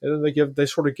 and then they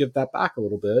sort of give that back a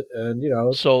little bit. And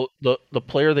So the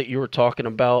player that you were talking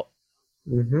about,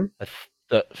 mm-hmm.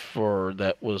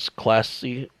 that was Class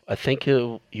C, I think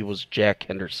he was Jack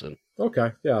Henderson.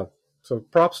 Okay, yeah. So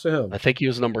props to him. I think he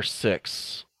was number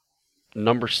 6.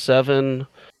 Number 7,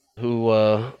 who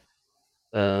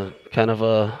kind of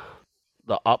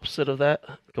the opposite of that,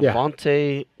 Yeah.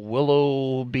 Cavante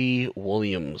Willoughby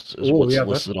Williams is Oh, what's yeah.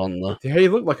 listed on the. Yeah, he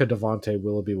looked like a Devontae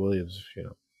Willoughby Williams,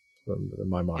 in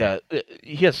my mind. Yeah,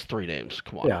 he has 3 names.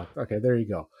 Come on. Yeah. Okay. There you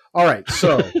go. All right.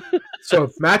 So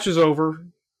match is over.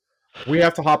 We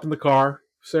have to hop in the car,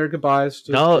 say our goodbyes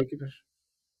to No, take it.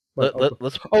 What?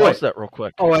 let's Oh pause wait. that real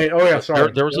quick. Oh wait. Oh yeah.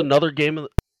 Sorry. There was another game.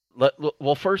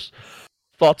 Well, first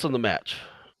thoughts on the match.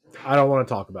 I don't want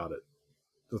to talk about it.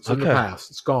 It's in the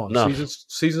past. It's gone. Enough.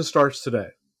 Season starts today.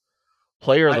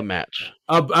 Player of the match.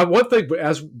 One thing,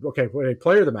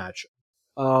 player of the match.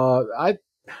 I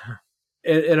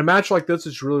in a match like this,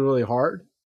 it's really really hard.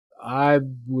 I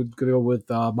would go with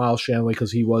Miles Shanley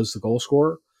because he was the goal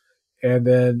scorer, and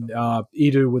then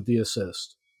Edu with the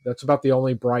assist. That's about the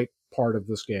only bright part of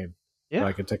this game that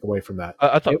I can take away from that.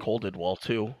 I thought Cole did well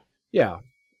too. Yeah.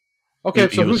 Okay,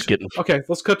 he was getting. Okay,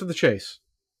 let's cut to the chase.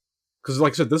 Because,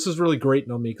 like I said, this is really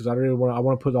grating on me because I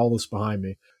want to put all this behind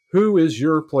me. Who is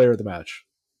your player of the match?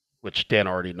 Which Dan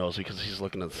already knows because he's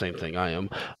looking at the same thing I am.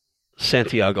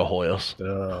 Santiago Hoyos.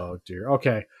 Oh dear.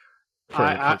 Okay.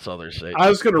 For Southern State. I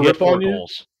was going to rip on you.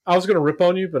 Goals. I was going to rip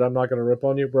on you, but I'm not going to rip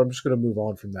on you. But I'm just going to move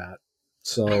on from that.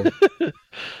 So,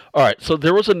 all right. So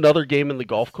there was another game in the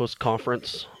Gulf Coast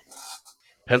Conference,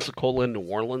 Pensacola and New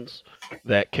Orleans,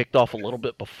 that kicked off a little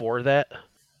bit before that.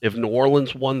 If New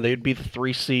Orleans won, they'd be the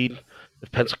 3 seed.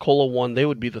 If Pensacola won, they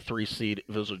would be the 3 seed.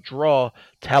 If it was a draw,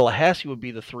 Tallahassee would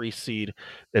be the 3 seed,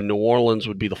 and New Orleans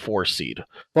would be the 4 seed.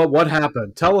 But what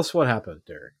happened? Tell us what happened,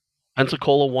 Derek.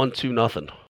 Pensacola won 2-0.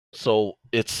 So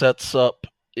it sets up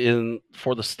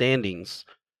for the standings.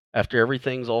 After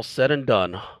everything's all said and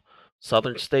done,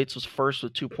 Southern States was first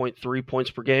with 2.3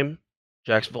 points per game.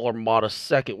 Jacksonville Armada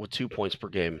second with 2 points per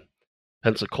game.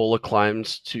 Pensacola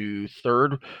climbs to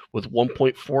third with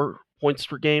 1.4 points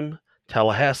per game.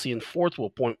 Tallahassee in fourth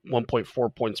with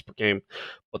 1.4 points per game.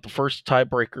 But the first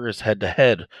tiebreaker is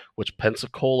head-to-head, which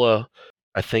Pensacola,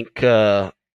 I think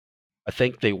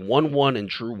they won 1 and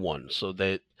drew 1, so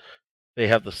they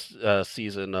have the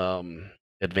season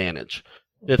advantage.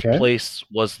 Fifth place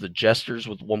was the Jesters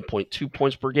with 1.2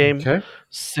 points per game. Okay.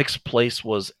 Sixth place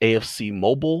was AFC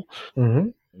Mobile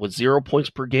with 0 points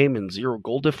per game and 0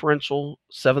 goal differential.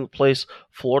 Seventh place,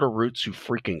 Florida Roots, who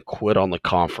freaking quit on the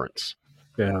conference.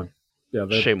 Yeah.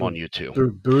 Shame on you too.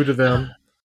 Boo to them.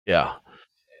 Yeah.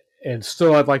 And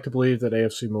still, I'd like to believe that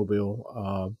AFC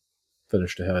Mobile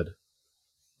finished ahead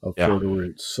of Florida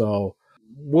Roots. So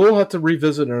we'll have to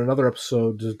revisit in another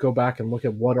episode to go back and look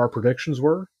at what our predictions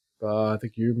were. I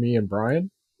think you, me, and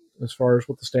Brian, as far as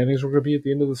what the standings were going to be at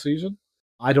the end of the season.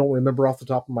 I don't remember off the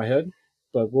top of my head,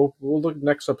 but we'll look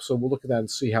next episode. We'll look at that and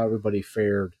see how everybody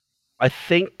fared. I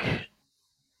think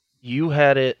you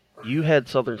had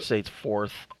Southern States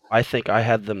fourth. I think I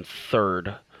had them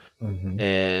third,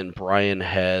 and Brian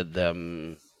had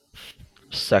them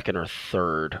second or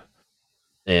third.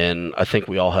 And I think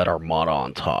we all had Armada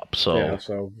on top. So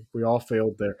so we all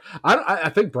failed there. I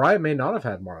think Brian may not have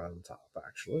had Armada on top,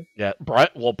 actually. Yeah,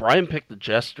 Brian picked the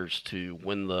Jesters to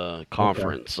win the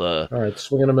conference. Okay. All right,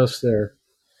 swing and a miss there.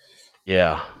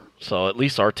 Yeah, so at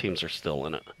least our teams are still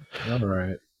in it. All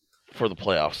right. For the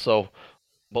playoffs.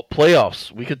 But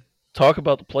playoffs, we could talk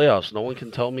about the playoffs. No one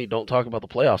can tell me don't talk about the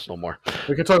playoffs no more.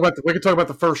 We can talk about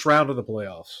the first round of the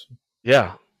playoffs.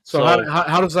 Yeah. So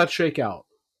how does that shake out?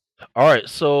 All right,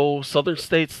 so Southern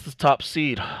State's the top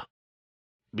seed.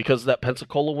 Because of that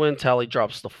Pensacola win, Tally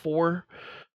drops to 4.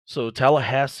 So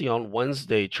Tallahassee on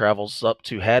Wednesday travels up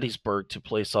to Hattiesburg to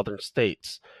play Southern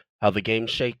States. How the game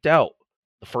shaked out.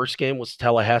 The first game was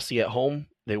Tallahassee at home.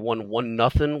 They won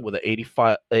 1-0 with an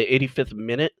 85th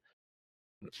minute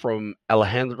from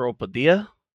Alejandro Padilla.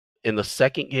 In the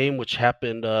second game, which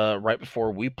happened right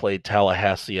before we played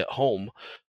Tallahassee at home,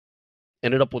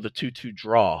 ended up with a 2-2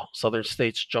 draw. Southern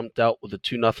States jumped out with a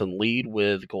 2-0 lead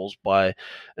with goals by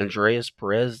Andreas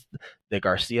Perez de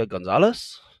Garcia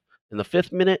Gonzalez in the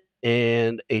 5th minute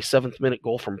and a 7th-minute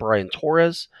goal from Brian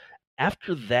Torres.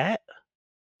 After that,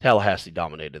 Tallahassee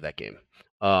dominated that game.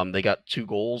 They got 2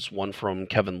 goals, one from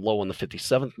Kevin Lowe in the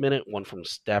 57th minute, one from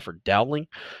Stafford Dowling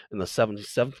in the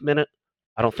 77th minute.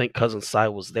 I don't think Cousin Cy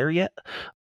was there yet.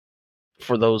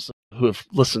 For those who have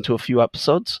listened to a few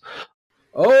episodes,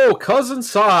 Oh, Cousin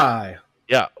Cy.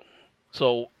 yeah.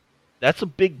 So that's a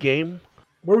big game.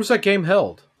 Where was that game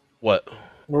held? What?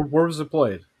 Where was it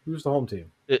played? Who's the home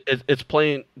team? It's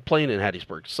playing in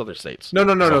Hattiesburg, Southern States. No,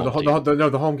 no, no, Is the no. home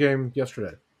team. The home game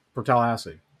yesterday for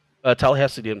Tallahassee.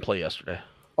 Tallahassee didn't play yesterday.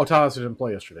 Oh, Tallahassee didn't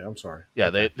play yesterday. I'm sorry. Yeah,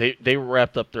 Okay. they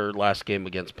wrapped up their last game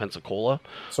against Pensacola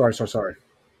Sorry.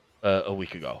 a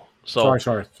week ago. So,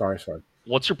 Sorry.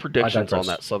 what's your I predictions on digress.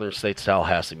 that Southern States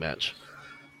Tallahassee match?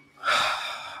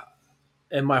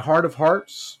 In my heart of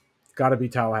hearts, got to be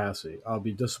Tallahassee. I'll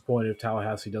be disappointed if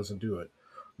Tallahassee doesn't do it.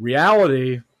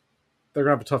 Reality, they're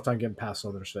gonna have a tough time getting past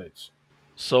Southern States.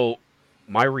 So,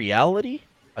 my reality,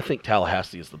 I think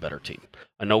Tallahassee is the better team.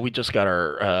 I know we just got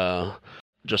our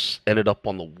just ended up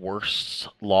on the worst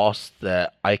loss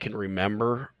that I can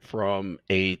remember from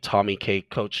a Tommy K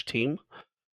coach team,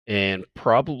 and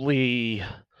probably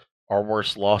our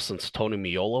worst loss since Tony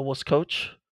Miola was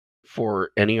coach for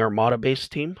any Armada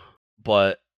based team.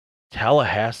 But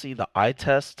Tallahassee, the eye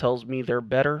test tells me they're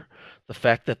better. The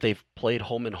fact that they've played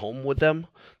home and home with them,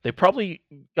 they probably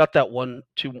got that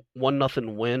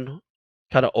 1-0 win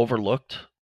kind of overlooked.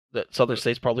 That Southern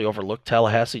State's probably overlooked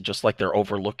Tallahassee, just like they're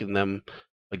overlooking them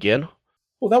again.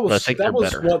 Well, that But I was think they're that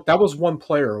was better. one that was one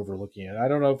player overlooking it. I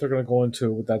don't know if they're going to go into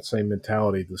it with that same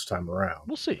mentality this time around.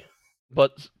 We'll see.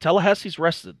 But Tallahassee's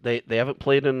rested. They haven't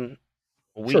played in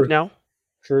a week True, now.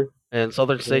 true. And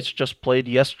Southern Yeah, States just played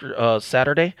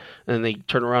Saturday, and they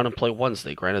turn around and play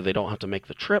Wednesday. Granted, they don't have to make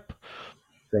the trip,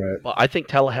 right. but I think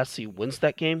Tallahassee wins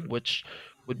that game, which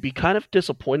would be kind of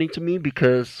disappointing to me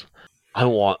because I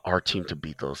want our team to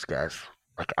beat those guys.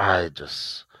 Like I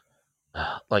just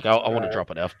I want to Uh, drop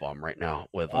an F bomb right now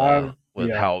with yeah,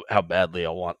 how badly I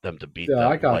want them to beat yeah.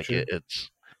 I them. got you.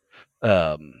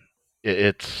 Um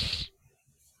it's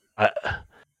I,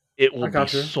 it will I be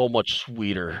got you. so much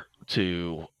sweeter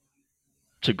to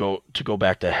go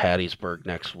back to Hattiesburg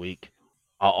next week.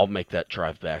 I'll make that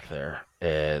drive back there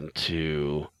and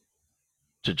to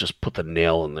just put the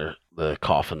nail in the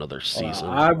coffin of their season.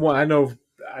 I know.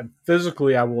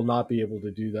 Physically, I will not be able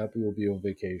to do that. We will be on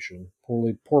vacation.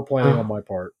 Poor planning on I, my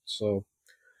part. So,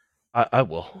 I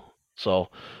will. So,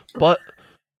 but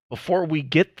before we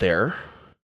get there,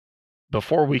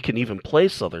 before we can even play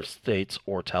Southern States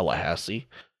or Tallahassee,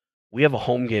 we have a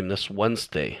home game this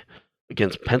Wednesday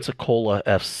against Pensacola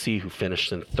FC, who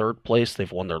finished in third place.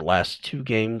 They've won their last 2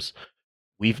 games.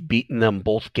 We've beaten them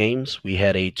both games. We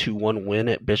had a 2-1 win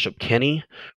at Bishop Kenny,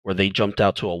 where they jumped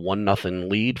out to a 1-0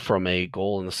 lead from a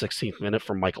goal in the 16th minute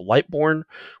from Michael Lightbourne.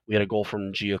 We had a goal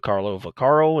from Giancarlo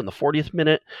Vaccaro in the 40th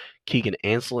minute. Keegan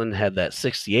Anselin had that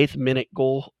 68th minute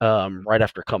goal right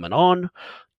after coming on.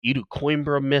 Edu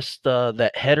Coimbra missed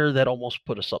that header that almost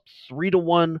put us up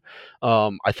 3-1.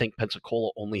 I think Pensacola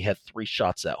only had 3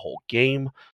 shots that whole game.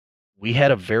 We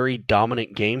had a very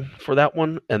dominant game for that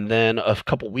one. And then a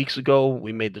couple weeks ago,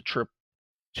 we made the trip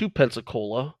to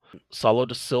Pensacola. Salo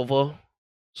de Silva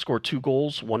scored 2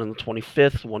 goals, one in the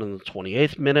 25th, one in the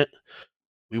 28th minute.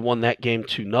 We won that game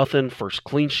 2-0. First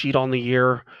clean sheet on the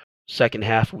year. Second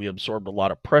half, we absorbed a lot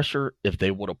of pressure. If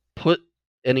they would have put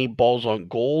any balls on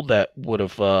goal, that would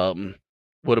have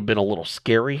been a little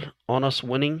scary on us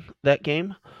winning that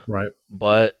game. right.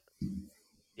 But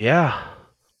yeah,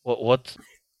 what's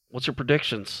your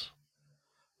predictions?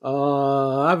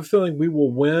 I have a feeling we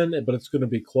will win, but it's going to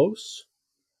be close.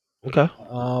 Okay.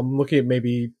 Looking at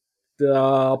maybe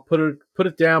put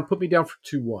it down. Put me down for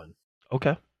 2-1.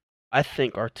 Okay. I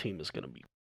think our team is going to be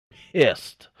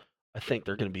pissed. I think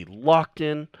they're going to be locked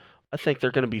in. I think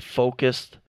they're going to be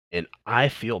focused, and I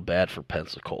feel bad for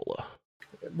Pensacola.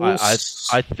 We'll.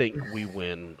 I think we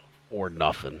win or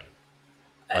nothing.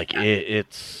 Like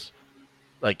it's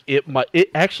like it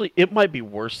might be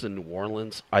worse than New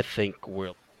Orleans. I think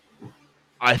we're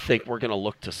going to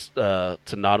look to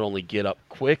not only get up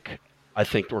quick. I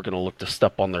think we're going to look to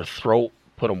step on their throat,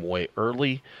 put them away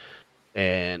early,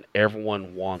 and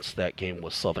everyone wants that game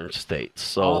with Southern State.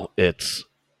 So I'll it's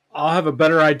I'll have a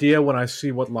better idea when I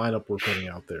see what lineup we're putting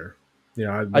out there.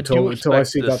 I do Until I expect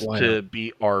see that this lineup. to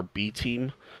be our B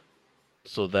team,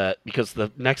 so that because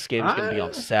the next game is going to be on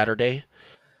I Saturday.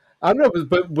 I don't know,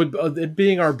 but would it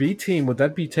being our B team, would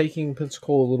that be taking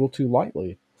Pensacola a little too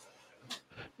lightly?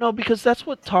 No, because that's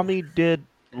what Tommy did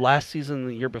last season,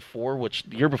 the year before. Which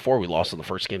the year before we lost in the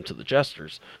first game to the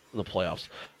Jesters in the playoffs.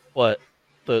 But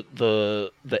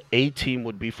the A team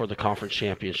would be for the conference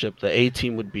championship. The A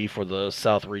team would be for the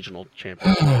South Regional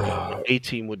championship. The A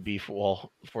team would be for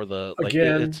the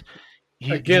again, it's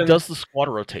he again, does the squad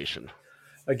rotation.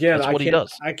 again, That's what he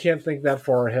does. I can't think that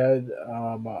far ahead.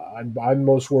 I'm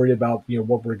most worried about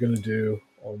what we're going to do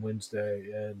on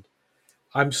Wednesday, and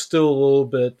I'm still a little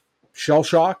bit shell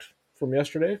shocked from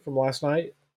yesterday, from last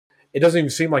night. It doesn't even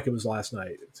seem like it was last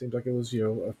night. It seems like it was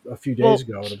a few days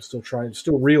Well, ago, and I'm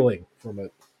still reeling from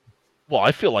it. well,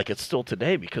 I feel like it's still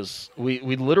today because we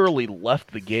literally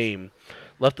left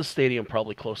the stadium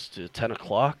probably close to 10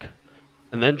 o'clock,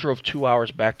 and then drove 2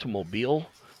 hours back to Mobile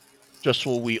just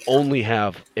so we only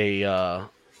have a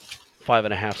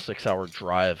 5.5 6 hour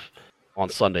drive on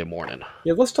Sunday morning.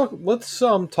 Yeah, let's talk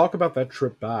about that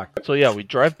trip back. So yeah, we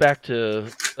drive back to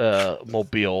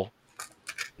Mobile.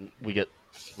 We get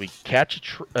we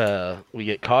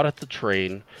get caught at the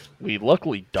train. We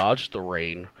luckily dodged the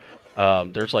rain.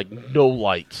 There's like no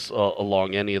lights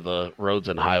along any of the roads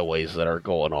and highways that are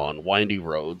going on, windy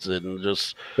roads, and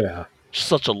just Yeah,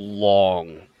 such a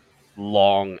long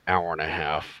hour and a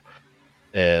half.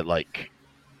 Like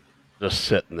just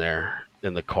sitting there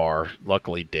in the car.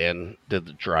 Luckily, Dan did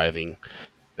the driving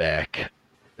back.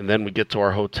 And then we get to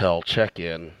our hotel, check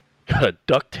in, got a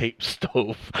duct tape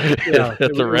stove yeah.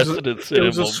 at the residence It inn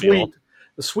in was Mobile.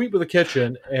 a suite with a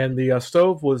kitchen, and the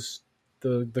stove was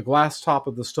the glass top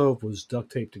of the stove was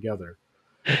duct taped together.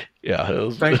 Yeah,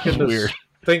 Thank it was weird. goodness.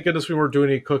 Thank goodness we weren't doing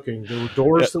any cooking. There were Yeah,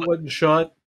 doors that wouldn't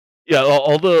shut. yeah.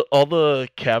 All the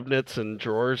cabinets and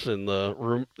drawers in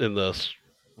the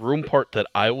room part that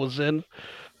I was in,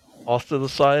 off to the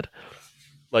side,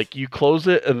 like you close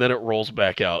it and then it rolls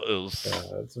back out. It was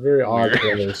It's a very odd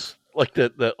weird. place. Like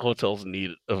that hotel's in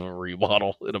need of a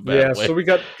remodel in a bad Yeah, way. so we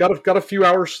got a few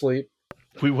hours sleep.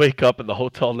 We wake up and the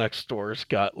hotel next door's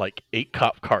got like 8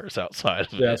 cop cars outside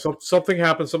of Yeah, it. so something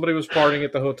happened. Somebody was partying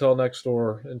at the hotel next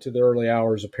door into the early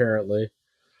hours, apparently.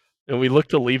 And we look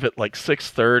to leave at like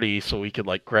 6:30 so we could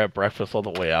like grab breakfast on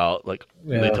the way out. Like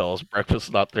and they Yeah, tell us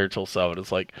breakfast's not there till 7.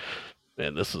 It's like,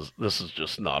 man, this is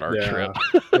just not our trip.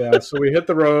 yeah, yeah. So we hit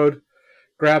the road,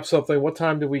 grab something. What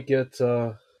time did we get?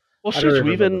 Well, I don't shoot, even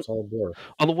we remember. even It's all a blur.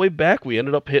 on the way back we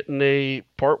ended up hitting a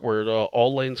part where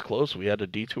all lanes closed. We had to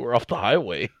detour off the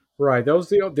highway. Right. That was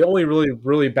the only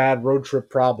really bad road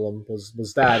trip problem was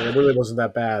that. It really wasn't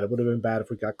that bad. It would have been bad if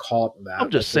we got caught in I'm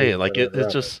that. just Luckily, saying, we like got it around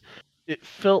it. just it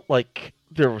felt like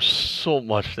there was so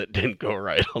much that didn't go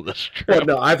right on this Well, trip.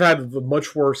 no, I've had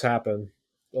much worse happen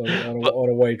But on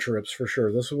away trips for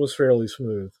sure. This one was fairly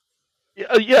smooth.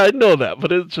 yeah, I know that,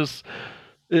 but it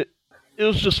it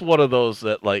was just one of those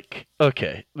that like,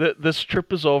 okay, this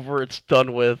trip is over, it's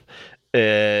done with,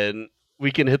 and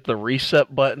we can hit the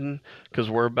reset button because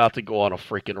we're about to go on a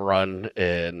freaking run,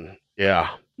 and yeah,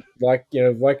 Like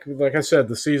I said,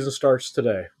 the season starts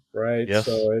today, right? yes,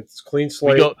 So it's clean we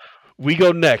slate. go we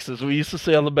go next, as we used to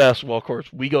say on the basketball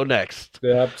courts. We go next.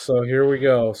 Yep. So here we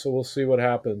go. So we'll see what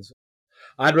happens.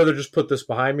 I'd rather just put this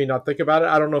behind me, not think about it.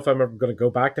 I don't know if I'm ever going to go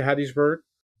back to Hattiesburg.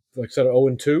 Like I said,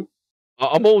 0-2.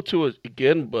 I'm 0-2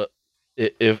 again, but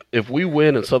if we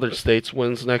win and Southern States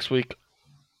wins next week,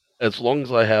 as long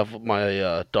as I have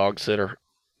my dog sitter,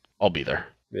 I'll be there.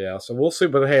 Yeah, so we'll see.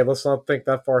 But hey, let's not think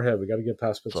that far ahead. We got to get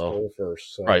past So, Pensacola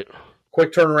first. So right.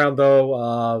 quick turnaround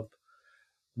though.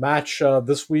 Match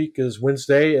this week is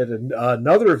Wednesday at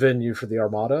another venue for the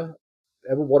Armada,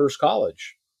 Edward Waters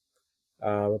College.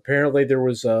 Apparently, there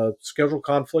was a schedule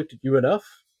conflict at UNF,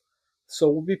 so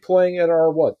we'll be playing at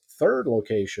our third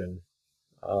location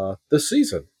this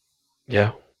season.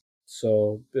 Yeah.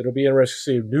 So it'll be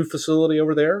interesting to see a new facility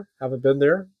over there. Haven't been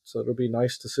there, so it'll be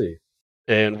nice to see.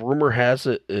 And rumor has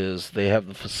it is they have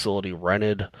the facility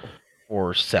rented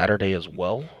for Saturday as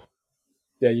well,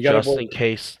 Yeah, you got just to. in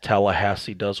case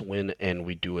Tallahassee does win and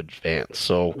we do advance.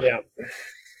 So Yeah,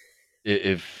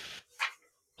 if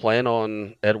plan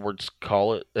on Edward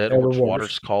Edwards Waters.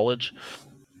 Waters College,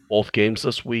 both games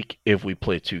this week. If we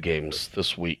play 2 games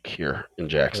this week here in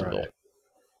Jacksonville, Right.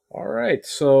 All right.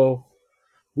 So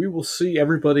we will see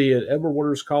everybody at Edward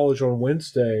Waters College on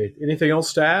Wednesday. Anything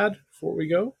else to add before we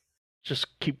go?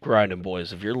 just keep grinding,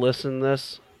 boys. If you're listening to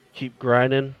this, keep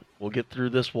grinding. We'll get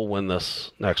through this. We'll win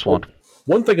this next one. Oh,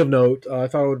 one thing of note, I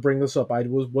thought I would bring this up. I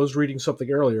was reading something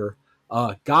earlier.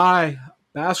 Guy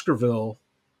Baskerville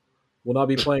will not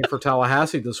be playing for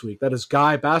Tallahassee this week. That is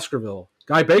Guy Baskerville.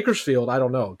 Guy Bakersfield, I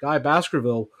don't know. Guy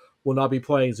Baskerville will not be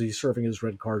playing as he's serving his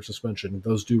red card suspension.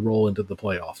 Those do roll into the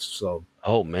playoffs. So,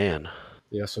 Oh man.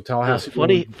 yeah, so Yeah, Tallahassee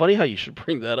funny how you should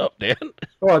bring that up, Dan.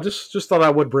 Oh, I just thought I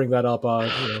would bring that up. I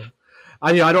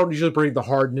don't usually bring the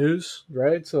hard news,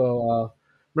 right? So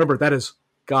remember that is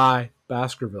Guy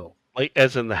Baskerville. Like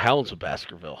as in the Hounds of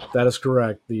Baskerville. That is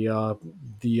correct.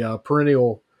 The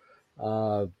perennial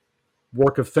uh,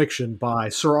 work of fiction by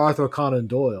Sir Arthur Conan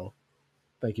Doyle.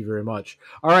 Thank you very much.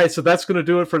 All right, so that's going to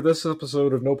do it for this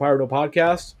episode of No Pirate No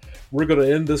Podcast. We're going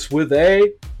to end this with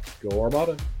a Go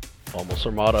Armada. Almost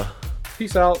Armada.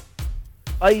 Peace out.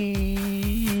 Bye.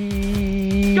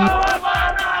 Go Armada!